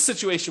this is a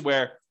situation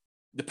where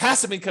the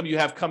passive income you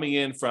have coming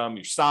in from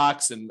your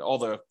stocks and all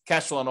the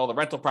cash flow and all the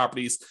rental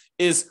properties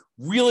is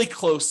really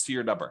close to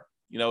your number.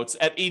 It's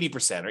at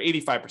 80% or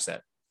 85%.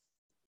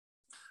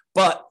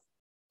 But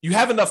you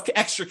have enough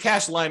extra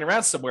cash lying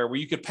around somewhere where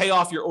you could pay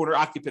off your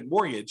owner-occupant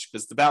mortgage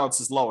because the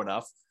balance is low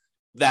enough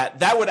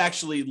that would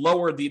actually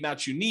lower the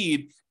amount you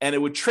need, and it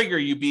would trigger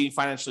you being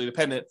financially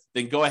independent.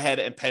 Then go ahead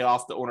and pay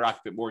off the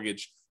owner-occupant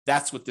mortgage.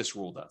 That's what this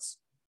rule does.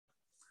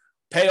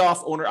 Pay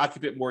off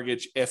owner-occupant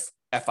mortgage if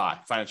FI,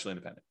 financially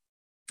independent.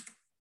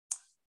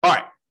 All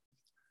right.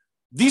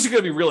 These are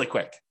going to be really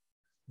quick.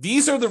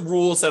 These are the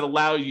rules that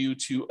allow you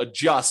to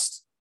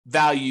adjust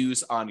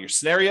values on your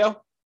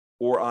scenario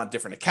or on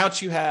different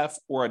accounts you have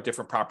or on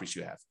different properties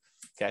you have.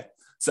 Okay.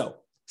 So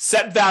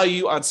set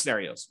value on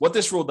scenarios. What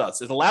this rule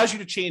does, it allows you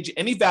to change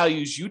any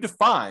values you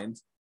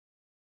defined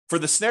for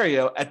the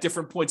scenario at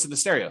different points in the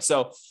scenario.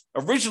 So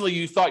originally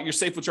you thought your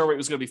safe withdrawal rate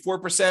was going to be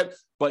 4%,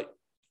 but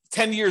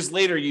 10 years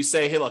later you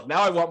say, hey, look,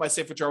 now I want my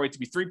safe withdrawal rate to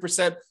be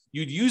 3%.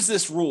 You'd use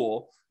this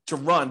rule to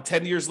run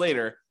 10 years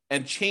later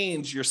and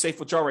change your safe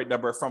withdrawal rate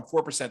number from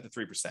 4% to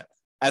 3%,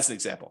 as an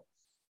example.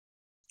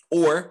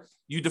 Or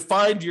you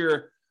defined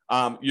your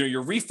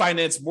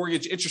refinance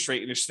mortgage interest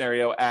rate in your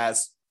scenario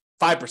as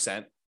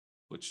 5%,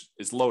 which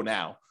is low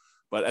now,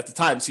 but at the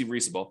time seemed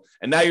reasonable.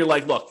 And now you're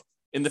like, look,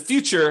 in the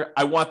future,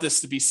 I want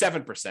this to be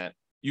 7%.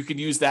 You can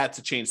use that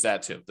to change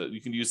that too.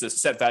 You can use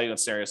this set value on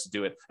scenarios to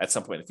do it at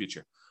some point in the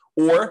future.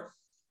 Or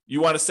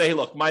you want to say,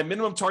 look, my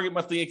minimum target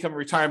monthly income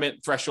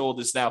retirement threshold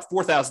is now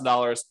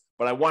 $4,000,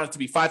 but I want it to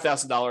be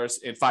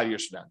 $5,000 in 5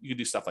 years from now. You can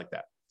do stuff like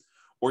that.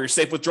 Or your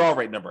safe withdrawal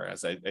rate number,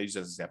 as I use as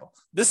an example.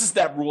 This is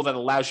that rule that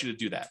allows you to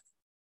do that.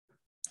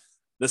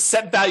 The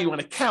set value on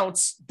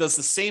accounts does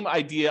the same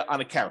idea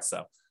on accounts,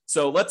 though.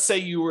 So let's say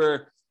you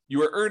were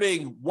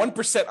earning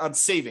 1% on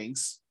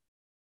savings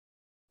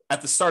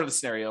at the start of the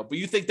scenario, but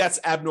you think that's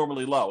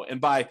abnormally low. And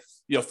by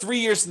 3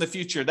 years in the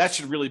future, that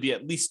should really be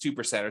at least 2%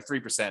 or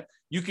 3%.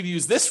 You could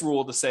use this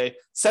rule to say,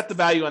 set the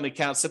value on the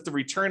account, set the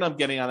return I'm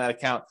getting on that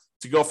account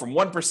to go from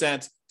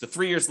 1% to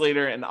 3 years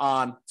later and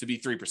on to be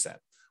 3%.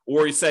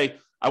 Or you say,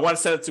 I want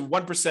to set it to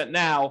 1%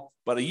 now,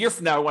 but a year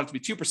from now, I want it to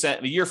be 2%.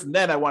 And a year from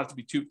then, I want it to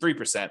be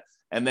 3%.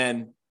 And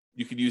then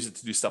you could use it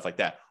to do stuff like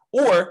that.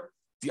 Or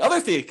the other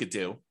thing it could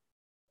do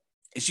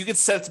is you could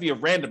set it to be a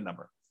random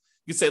number.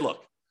 You could say,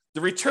 look,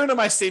 the return on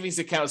my savings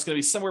account is going to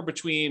be somewhere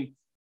between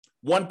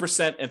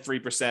 1% and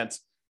 3%.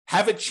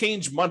 Have it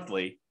change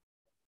monthly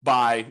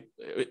by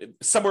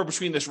somewhere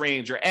between this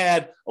range, or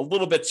add a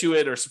little bit to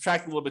it or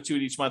subtract a little bit to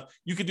it each month.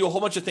 You could do a whole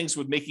bunch of things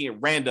with making it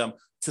random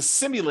to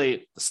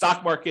simulate the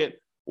stock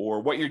market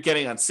or what you're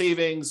getting on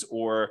savings,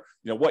 or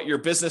what your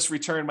business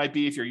return might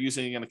be if you're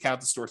using an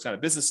account to store kind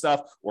of business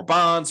stuff or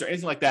bonds or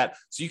anything like that.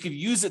 So you could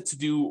use it to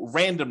do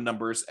random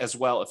numbers as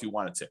well if you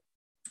wanted to.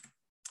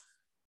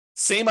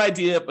 Same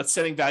idea, but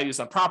setting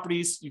values on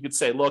properties. You could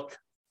say, look,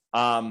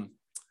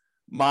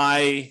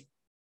 my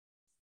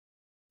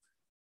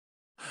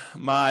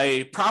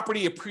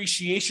property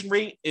appreciation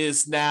rate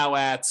is now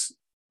at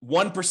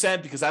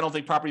 1% because I don't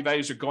think property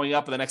values are going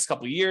up in the next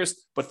couple of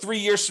years. But 3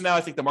 years from now,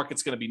 I think the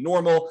market's going to be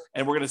normal,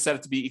 and we're going to set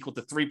it to be equal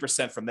to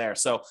 3% from there.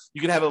 So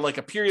you can have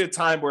a period of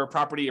time where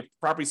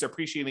properties are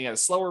appreciating at a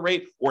slower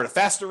rate or at a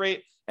faster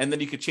rate, and then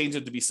you could change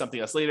it to be something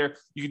else later.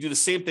 You could do the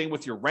same thing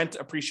with your rent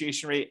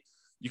appreciation rate.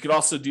 You could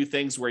also do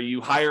things where you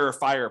hire or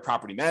fire a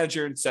property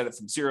manager and set it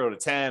from 0 to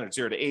 10 or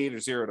 0 to 8 or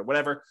 0 to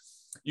whatever.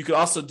 You could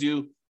also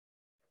do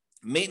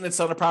maintenance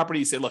on a property.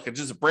 You say, look, it's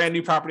just a brand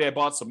new property I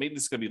bought, so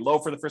maintenance is going to be low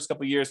for the first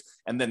couple of years,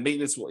 and then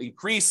maintenance will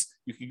increase.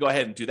 You can go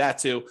ahead and do that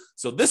too.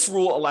 So this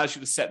rule allows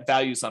you to set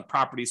values on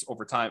properties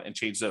over time and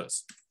change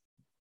those.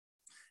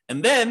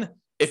 And then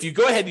if you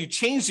go ahead and you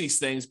change these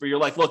things, but you're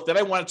like, look, then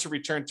I want it to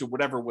return to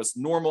whatever was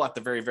normal at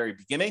the very, very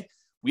beginning,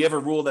 we have a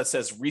rule that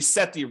says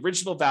reset the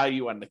original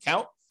value on an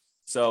account.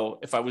 So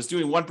if I was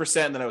doing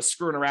 1% and then I was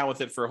screwing around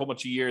with it for a whole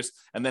bunch of years,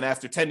 and then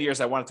after 10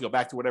 years, I wanted to go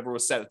back to whatever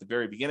was set at the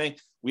very beginning,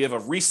 we have a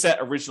reset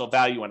original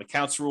value on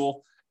accounts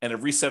rule and a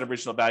reset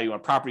original value on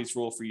properties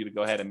rule for you to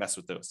go ahead and mess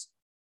with those.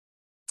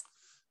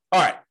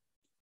 All right.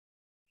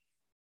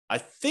 I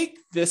think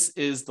this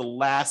is the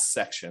last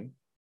section.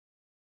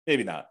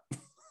 Maybe not.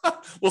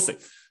 We'll see.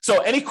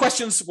 So any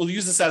questions? We'll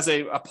use this as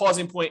a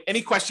pausing point.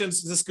 Any questions?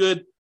 Is this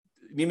good?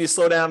 You need me to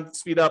slow down,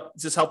 speed up?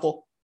 Is this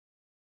helpful?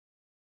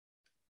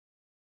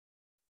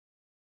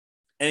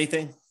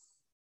 Anything?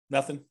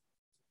 Nothing?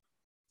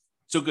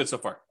 So good so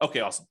far.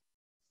 Okay, awesome.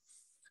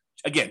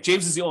 Again,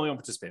 James is the only one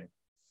participating.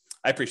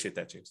 I appreciate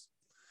that, James.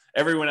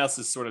 Everyone else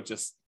is sort of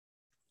just,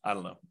 I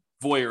don't know,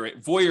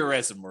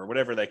 voyeurism or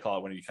whatever they call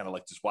it when you kind of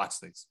just watch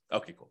things.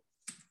 Okay, cool.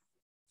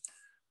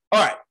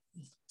 All right.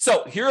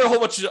 So here are a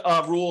whole bunch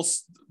of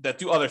rules that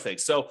do other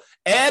things. So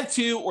add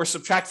to or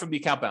subtract from the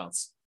account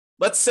balance.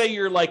 Let's say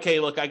you're like,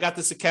 hey, look, I got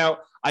this account.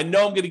 I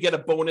know I'm going to get a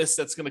bonus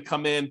that's going to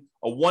come in,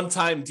 a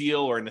one-time deal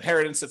or an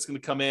inheritance that's going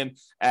to come in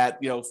at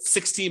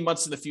 16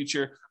 months in the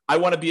future. I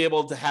want to be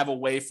able to have a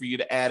way for you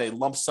to add a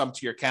lump sum to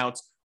your account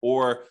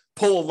or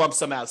pull a lump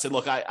sum out and say,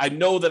 look, I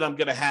know that I'm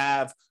going to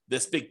have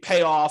this big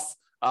payoff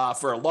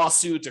for a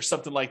lawsuit or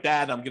something like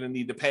that. And I'm going to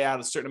need to pay out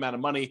a certain amount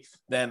of money.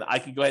 Then I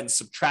can go ahead and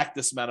subtract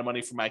this amount of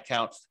money from my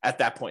account at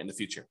that point in the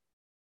future.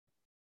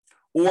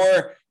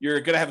 Or you're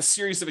going to have a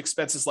series of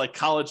expenses like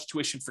college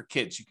tuition for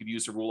kids. You could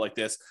use a rule like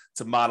this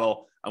to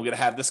model, I'm going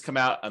to have this come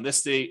out on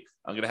this date.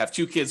 I'm going to have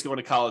 2 kids going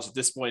to college at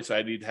this point, so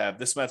I need to have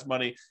this much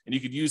money. And you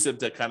could use them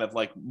to kind of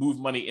move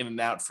money in and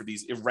out for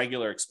these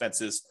irregular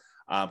expenses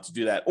to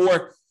do that.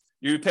 Or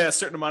you pay a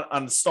certain amount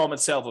on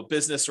installment sale of a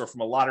business or from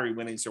a lottery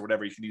winnings or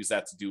whatever. You can use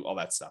that to do all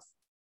that stuff.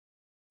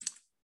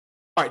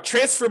 All right,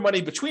 transfer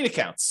money between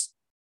accounts.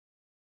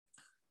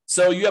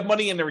 So you have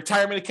money in the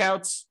retirement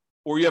accounts,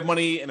 or you have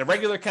money in a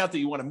regular account that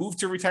you want to move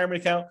to a retirement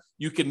account.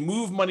 You can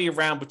move money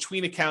around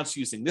between accounts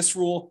using this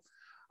rule.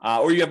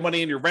 Or you have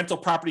money in your rental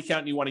property account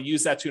and you want to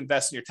use that to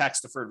invest in your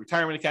tax-deferred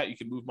retirement account. You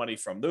can move money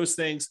from those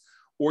things.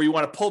 Or you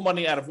want to pull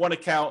money out of one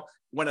account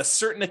when a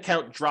certain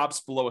account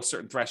drops below a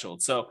certain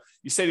threshold. So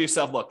you say to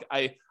yourself, look,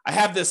 I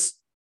have this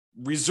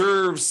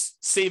reserves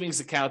savings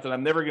account that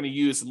I'm never going to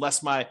use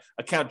unless my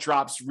account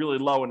drops really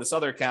low in this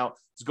other account.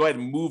 So go ahead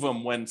and move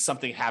them when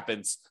something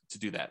happens to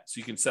do that. So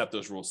you can set up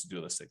those rules to do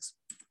those things.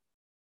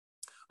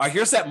 All right,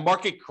 here's that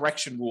market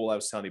correction rule I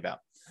was telling you about.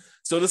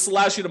 So this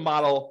allows you to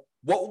model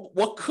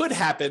what could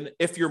happen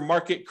if your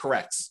market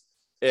corrects.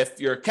 If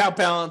your account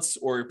balance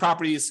or your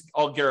properties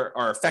all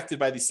are affected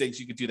by these things,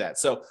 you could do that.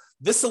 So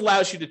this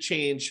allows you to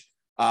change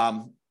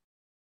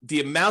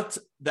the amount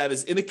that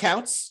is in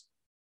accounts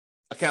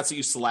that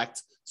you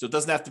select. So it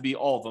doesn't have to be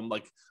all of them.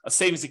 Like a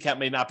savings account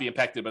may not be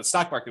affected, but a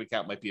stock market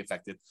account might be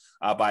affected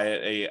by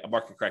a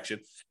market correction.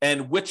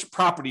 And which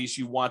properties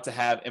you want to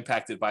have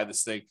impacted by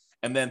this thing,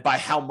 and then by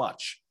how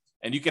much.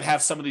 And you can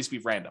have some of these be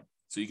random.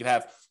 So you can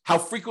have how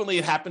frequently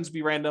it happens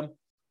be random,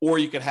 or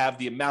you can have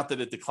the amount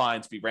that it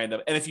declines be random.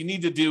 And if you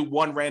need to do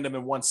one random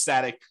and one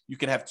static, you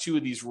can have 2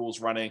 of these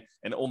rules running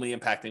and only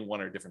impacting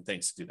one or different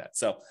things to do that.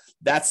 So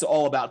that's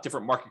all about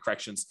different market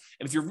corrections.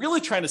 And if you're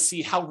really trying to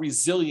see how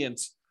resilient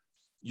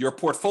your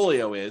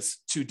portfolio is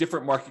to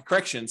different market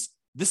corrections,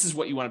 this is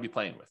what you want to be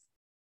playing with.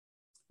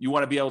 You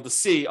want to be able to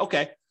see,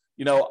 okay,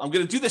 I'm going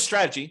to do this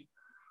strategy.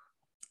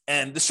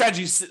 And the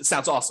strategy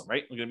sounds awesome,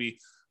 right? I'm going to be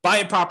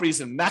buying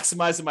properties and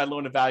maximizing my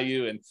loan to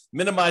value and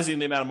minimizing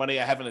the amount of money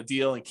I have in a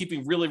deal and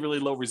keeping really, really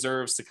low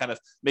reserves to kind of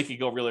make it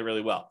go really,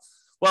 really well.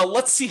 Well,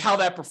 let's see how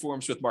that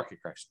performs with market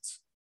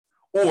corrections.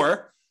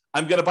 Or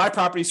I'm going to buy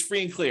properties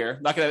free and clear,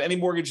 not going to have any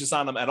mortgages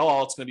on them at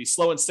all. It's going to be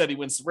slow and steady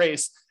wins the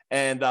race.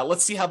 And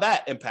let's see how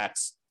that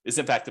is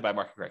impacted by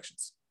market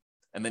corrections.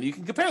 And then you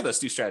can compare those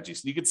 2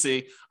 strategies. And you can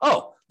see,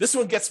 oh, this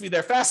one gets me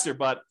there faster,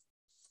 but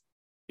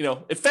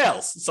it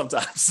fails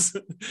sometimes.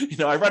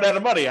 I run out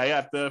of money. I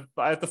have to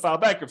file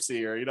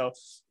bankruptcy or,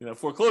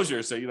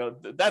 foreclosure. So,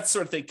 that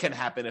sort of thing can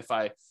happen if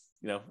I,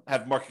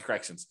 have market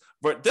corrections.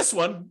 But this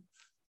one,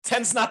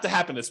 tends not to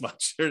happen as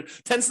much, or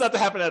tends not to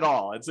happen at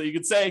all. And so you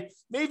could say,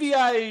 maybe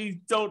I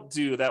don't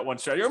do that one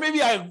strategy, or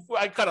maybe I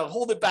kind of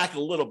hold it back a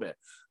little bit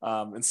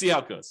and see how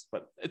it goes.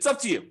 But it's up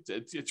to you.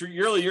 It's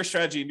really your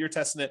strategy, and you're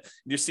testing it,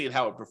 and you're seeing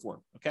how it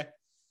performs. Okay.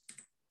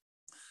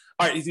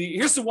 All right,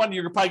 here's the one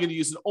you're probably going to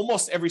use in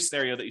almost every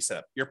scenario that you set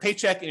up: your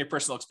paycheck and your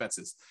personal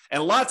expenses. And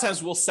a lot of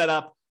times we'll set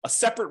up a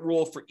separate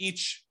rule for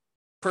each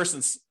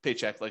person's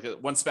paycheck, like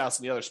one spouse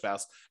and the other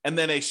spouse, and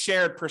then a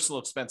shared personal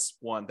expense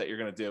one that you're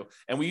going to do.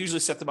 And we usually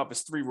set them up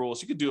as 3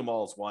 rules. You could do them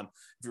all as one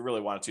if you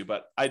really wanted to,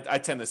 but I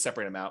tend to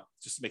separate them out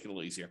just to make it a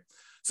little easier.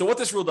 So what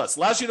this rule does,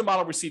 allows you to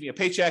model receiving a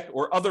paycheck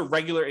or other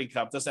regular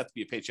income. It doesn't have to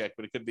be a paycheck,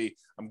 but it could be,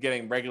 I'm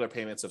getting regular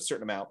payments of a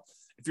certain amount.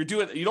 If you're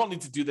doing, you don't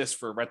need to do this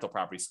for rental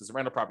properties, because the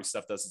rental property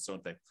stuff does its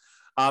own thing.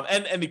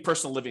 And any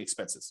personal living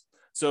expenses.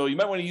 So you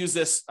might want to use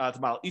this to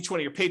model each one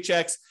of your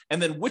paychecks,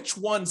 and then which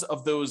ones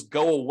of those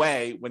go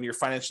away when you're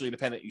financially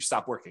independent, you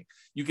stop working.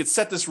 You could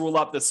set this rule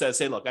up that says,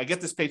 hey, look, I get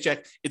this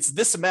paycheck, it's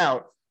this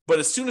amount, but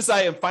as soon as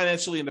I am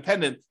financially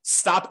independent,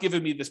 stop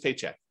giving me this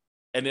paycheck.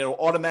 And it'll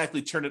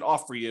automatically turn it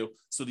off for you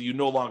so that you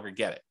no longer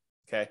get it.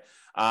 Okay.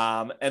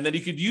 And then you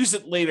could use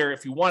it later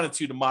if you wanted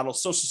to model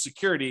Social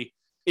Security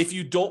if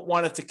you don't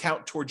want it to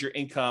count towards your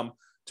income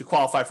to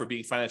qualify for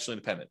being financially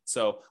independent.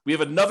 So we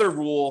have another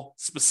rule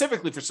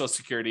specifically for Social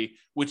Security,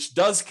 which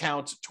does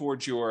count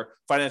towards your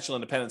financial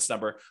independence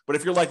number. But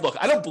if you're like, look,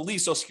 I don't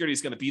believe Social Security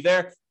is going to be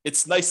there,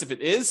 it's nice if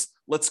it is.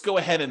 Let's go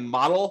ahead and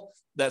model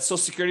that Social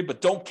Security,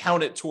 but don't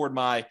count it toward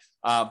my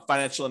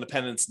financial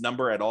independence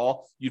number at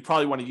all. You'd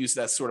probably want to use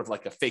that sort of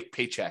like a fake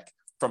paycheck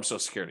from Social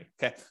Security.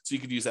 Okay. So you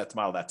could use that to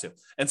model that too.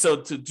 And so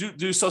to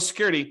do Social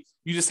Security,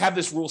 you just have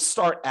this rule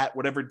start at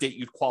whatever date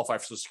you'd qualify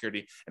for Social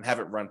Security and have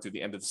it run through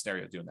the end of the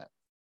scenario doing that.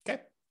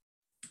 Okay.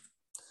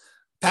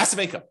 Passive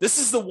income. This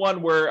is the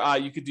one where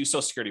you could do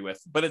Social Security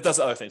with, but it does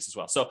other things as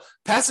well. So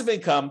passive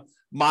income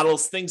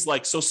models things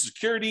like Social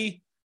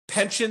Security,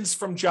 pensions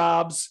from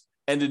jobs,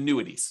 and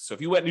annuities. So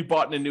if you went and you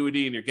bought an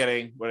annuity and you're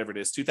getting whatever it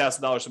is,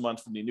 $2,000 a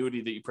month from the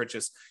annuity that you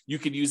purchased, you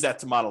could use that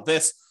to model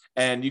this.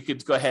 And you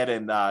could go ahead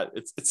and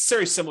it's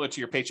very similar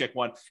to your paycheck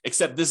one,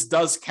 except this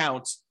does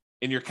count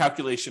in your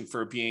calculation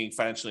for being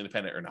financially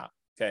independent or not.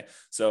 Okay,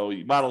 so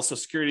you model Social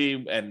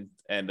Security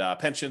and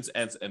pensions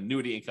and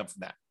annuity income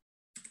from that.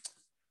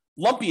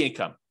 Lumpy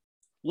income.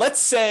 Let's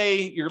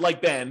say you're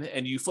like Ben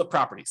and you flip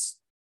properties,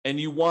 and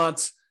you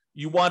want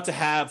to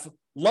have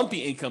lumpy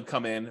income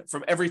come in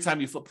from every time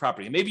you flip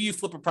property. Maybe you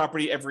flip a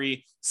property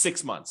every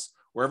 6 months,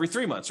 or every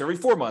 3 months, or every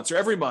 4 months, or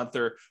every month,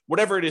 or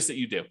whatever it is that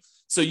you do.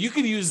 So you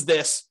could use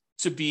this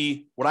to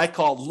be what I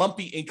call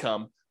lumpy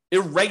income,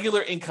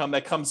 irregular income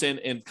that comes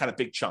in kind of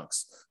big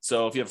chunks.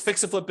 So if you have a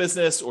fix and flip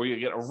business, or you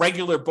get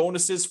regular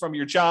bonuses from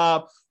your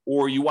job,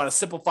 or you want to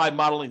simplify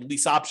modeling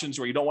lease options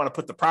where you don't want to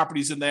put the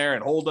properties in there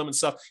and hold them and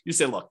stuff, you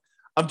say, look,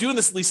 I'm doing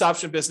this lease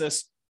option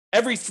business.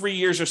 Every 3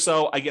 years or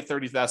so, I get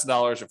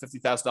 $30,000 or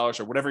 $50,000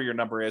 or whatever your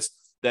number is.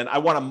 Then I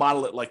want to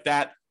model it like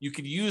that. You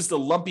could use the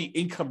lumpy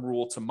income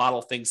rule to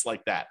model things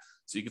like that.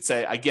 So you could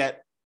say, I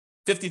get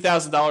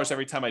 $50,000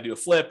 every time I do a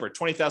flip, or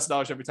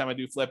 $20,000 every time I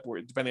do a flip, or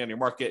depending on your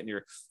market and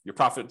your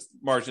profit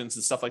margins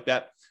and stuff like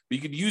that. But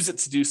you could use it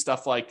to do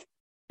stuff like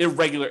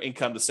irregular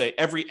income, to say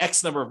every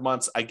X number of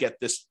months, I get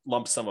this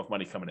lump sum of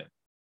money coming in.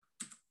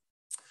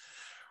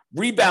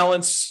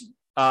 Rebalance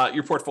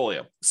your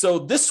portfolio. So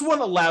this one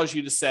allows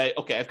you to say,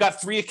 okay, I've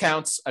got 3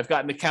 accounts. I've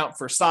got an account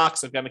for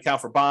stocks. I've got an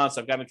account for bonds.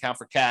 I've got an account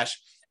for cash.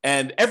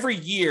 And every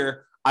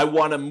year I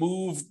want to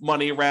move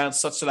money around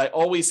such that I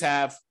always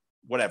have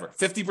whatever,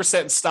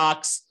 50% in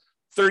stocks,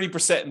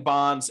 30% in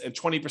bonds, and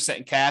 20%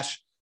 in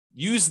cash.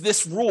 Use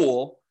this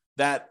rule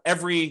that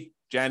every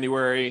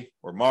January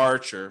or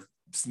March or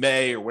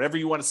May or whatever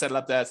you want to set it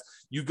up as,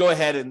 you go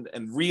ahead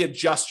and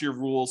readjust your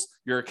rules,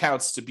 your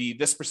accounts to be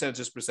this percentage,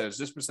 this percentage,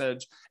 this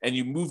percentage, and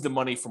you move the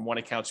money from one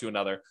account to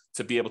another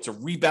to be able to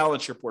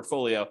rebalance your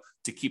portfolio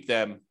to keep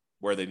them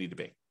where they need to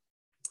be.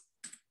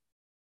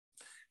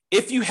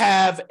 If you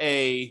have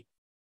a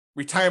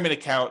retirement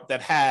account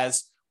that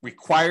has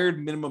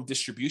required minimum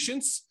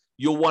distributions,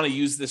 you'll want to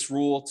use this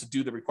rule to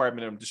do the required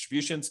minimum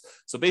distributions.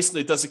 So basically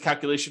it does a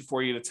calculation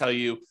for you to tell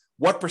you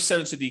what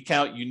percentage of the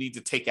account you need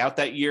to take out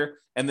that year,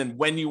 and then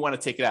when you want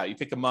to take it out. You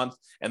pick a month,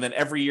 and then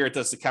every year it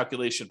does the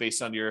calculation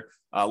based on your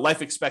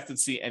life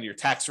expectancy and your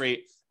tax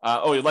rate.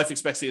 Your life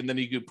expectancy, and then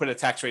you could put a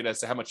tax rate as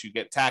to how much you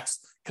get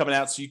taxed coming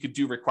out, so you could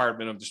do required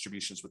minimum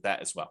distributions with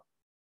that as well.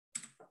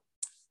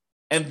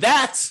 And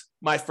that,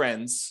 my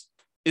friends,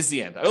 is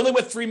the end. I only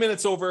went 3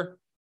 minutes over,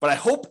 but I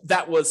hope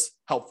that was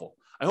helpful.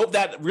 I hope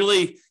that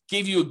really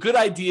gave you a good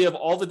idea of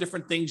all the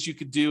different things you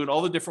could do and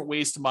all the different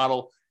ways to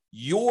model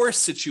your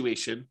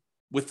situation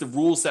with the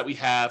rules that we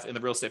have in the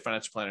Real Estate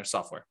Financial Planner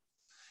software.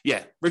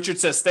 Yeah, Richard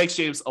says, thanks,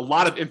 James. A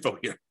lot of info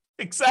here.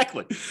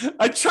 Exactly.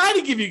 I try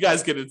to give you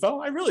guys good info.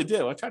 I really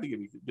do. I try to give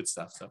you good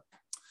stuff. So,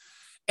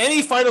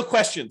 any final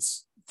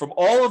questions from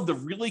all of the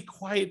really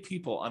quiet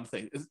people on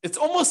things? It's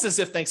almost as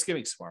if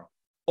Thanksgiving's tomorrow.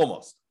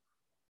 Almost.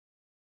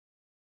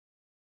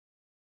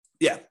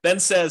 Yeah, Ben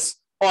says,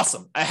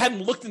 awesome. I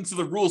hadn't looked into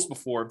the rules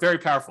before. Very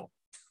powerful.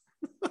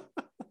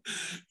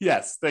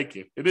 Yes, thank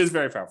you. It is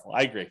very powerful.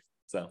 I agree.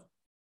 So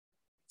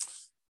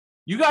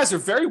you guys are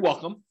very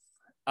welcome.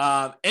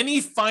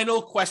 Any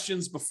final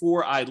questions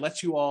before I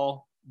let you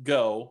all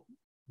go?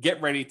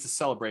 Get ready to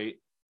celebrate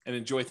and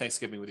enjoy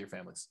Thanksgiving with your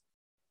families.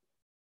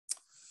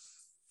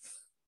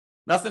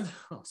 Nothing?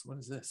 Oh, so what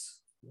is this?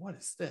 What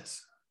is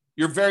this?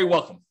 You're very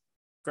welcome.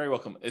 Very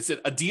welcome. Is it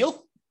a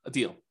deal? A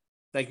deal.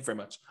 Thank you very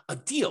much. A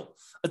deal.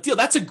 A deal.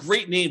 That's a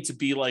great name to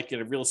be like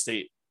in a real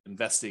estate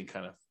investing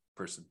kind of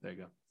person. There you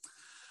go.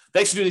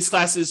 Thanks for doing these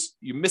classes.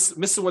 You miss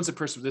the ones in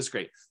person. This is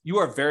great. You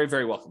are very,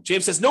 very welcome.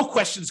 James says, no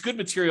questions, good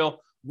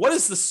material. What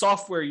is the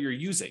software you're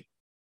using?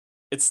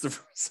 It's the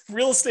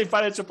Real Estate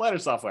Financial Planner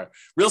software,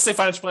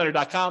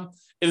 realestatefinancialplanner.com.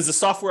 It is the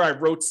software I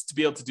wrote to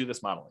be able to do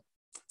this modeling.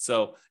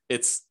 So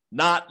it's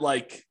not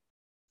like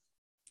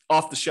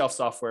off-the-shelf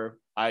software.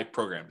 I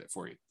programmed it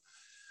for you.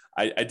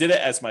 I did it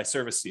as my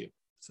service to you.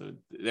 So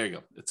there you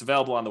go. It's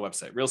available on the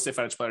website,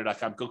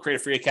 realestatefinancialplanner.com. Go create a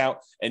free account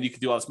and you can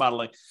do all this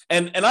modeling.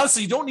 And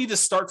honestly, you don't need to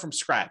start from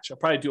scratch. I'll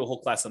probably do a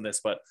whole class on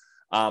this, but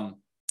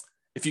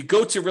if you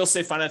go to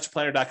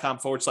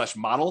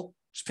realestatefinancialplanner.com/model,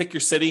 just pick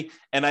your city.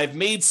 And I've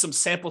made some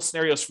sample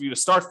scenarios for you to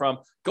start from.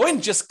 Go ahead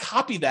and just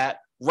copy that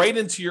right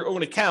into your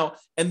own account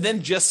and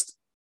then just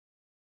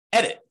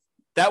edit.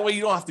 That way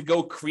you don't have to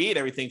go create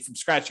everything from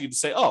scratch. You can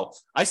say, oh,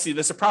 I see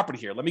there's a property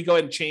here. Let me go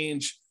ahead and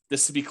change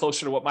this to be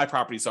closer to what my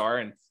properties are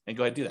and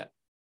go ahead and do that.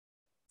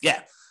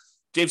 Yeah.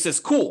 James says,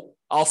 cool.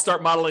 I'll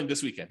start modeling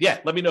this weekend. Yeah.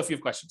 Let me know if you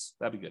have questions.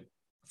 That'd be good.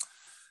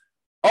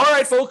 All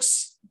right,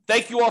 folks.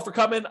 Thank you all for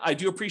coming. I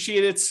do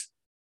appreciate it.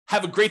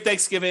 Have a great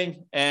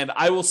Thanksgiving, and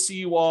I will see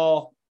you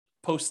all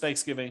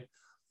post-Thanksgiving.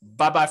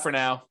 Bye-bye for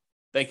now.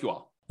 Thank you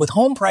all. With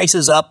home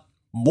prices up,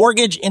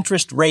 mortgage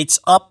interest rates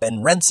up,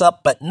 and rents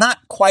up, but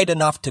not quite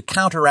enough to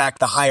counteract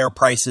the higher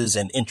prices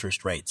and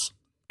interest rates.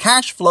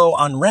 Cash flow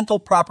on rental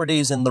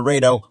properties in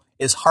Laredo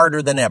is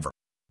harder than ever.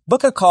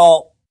 Book a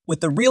call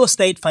with the Real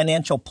Estate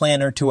Financial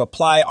Planner to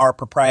apply our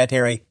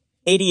proprietary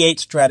 88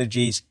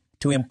 strategies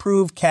to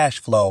improve cash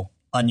flow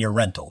on your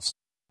rentals.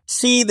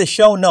 See the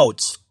show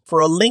notes for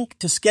a link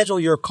to schedule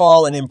your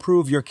call and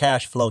improve your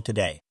cash flow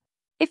today.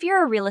 If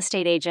you're a real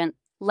estate agent,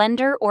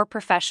 lender, or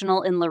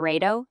professional in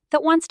Laredo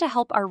that wants to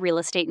help our real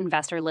estate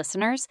investor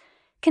listeners,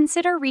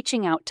 consider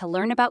reaching out to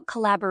learn about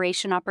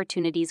collaboration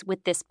opportunities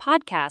with this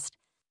podcast.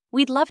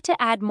 We'd love to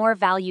add more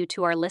value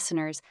to our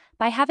listeners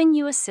by having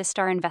you assist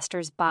our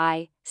investors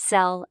buy,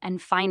 sell,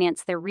 and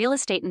finance their real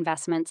estate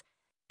investments.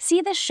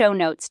 See the show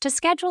notes to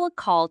schedule a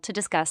call to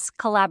discuss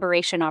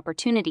collaboration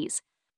opportunities.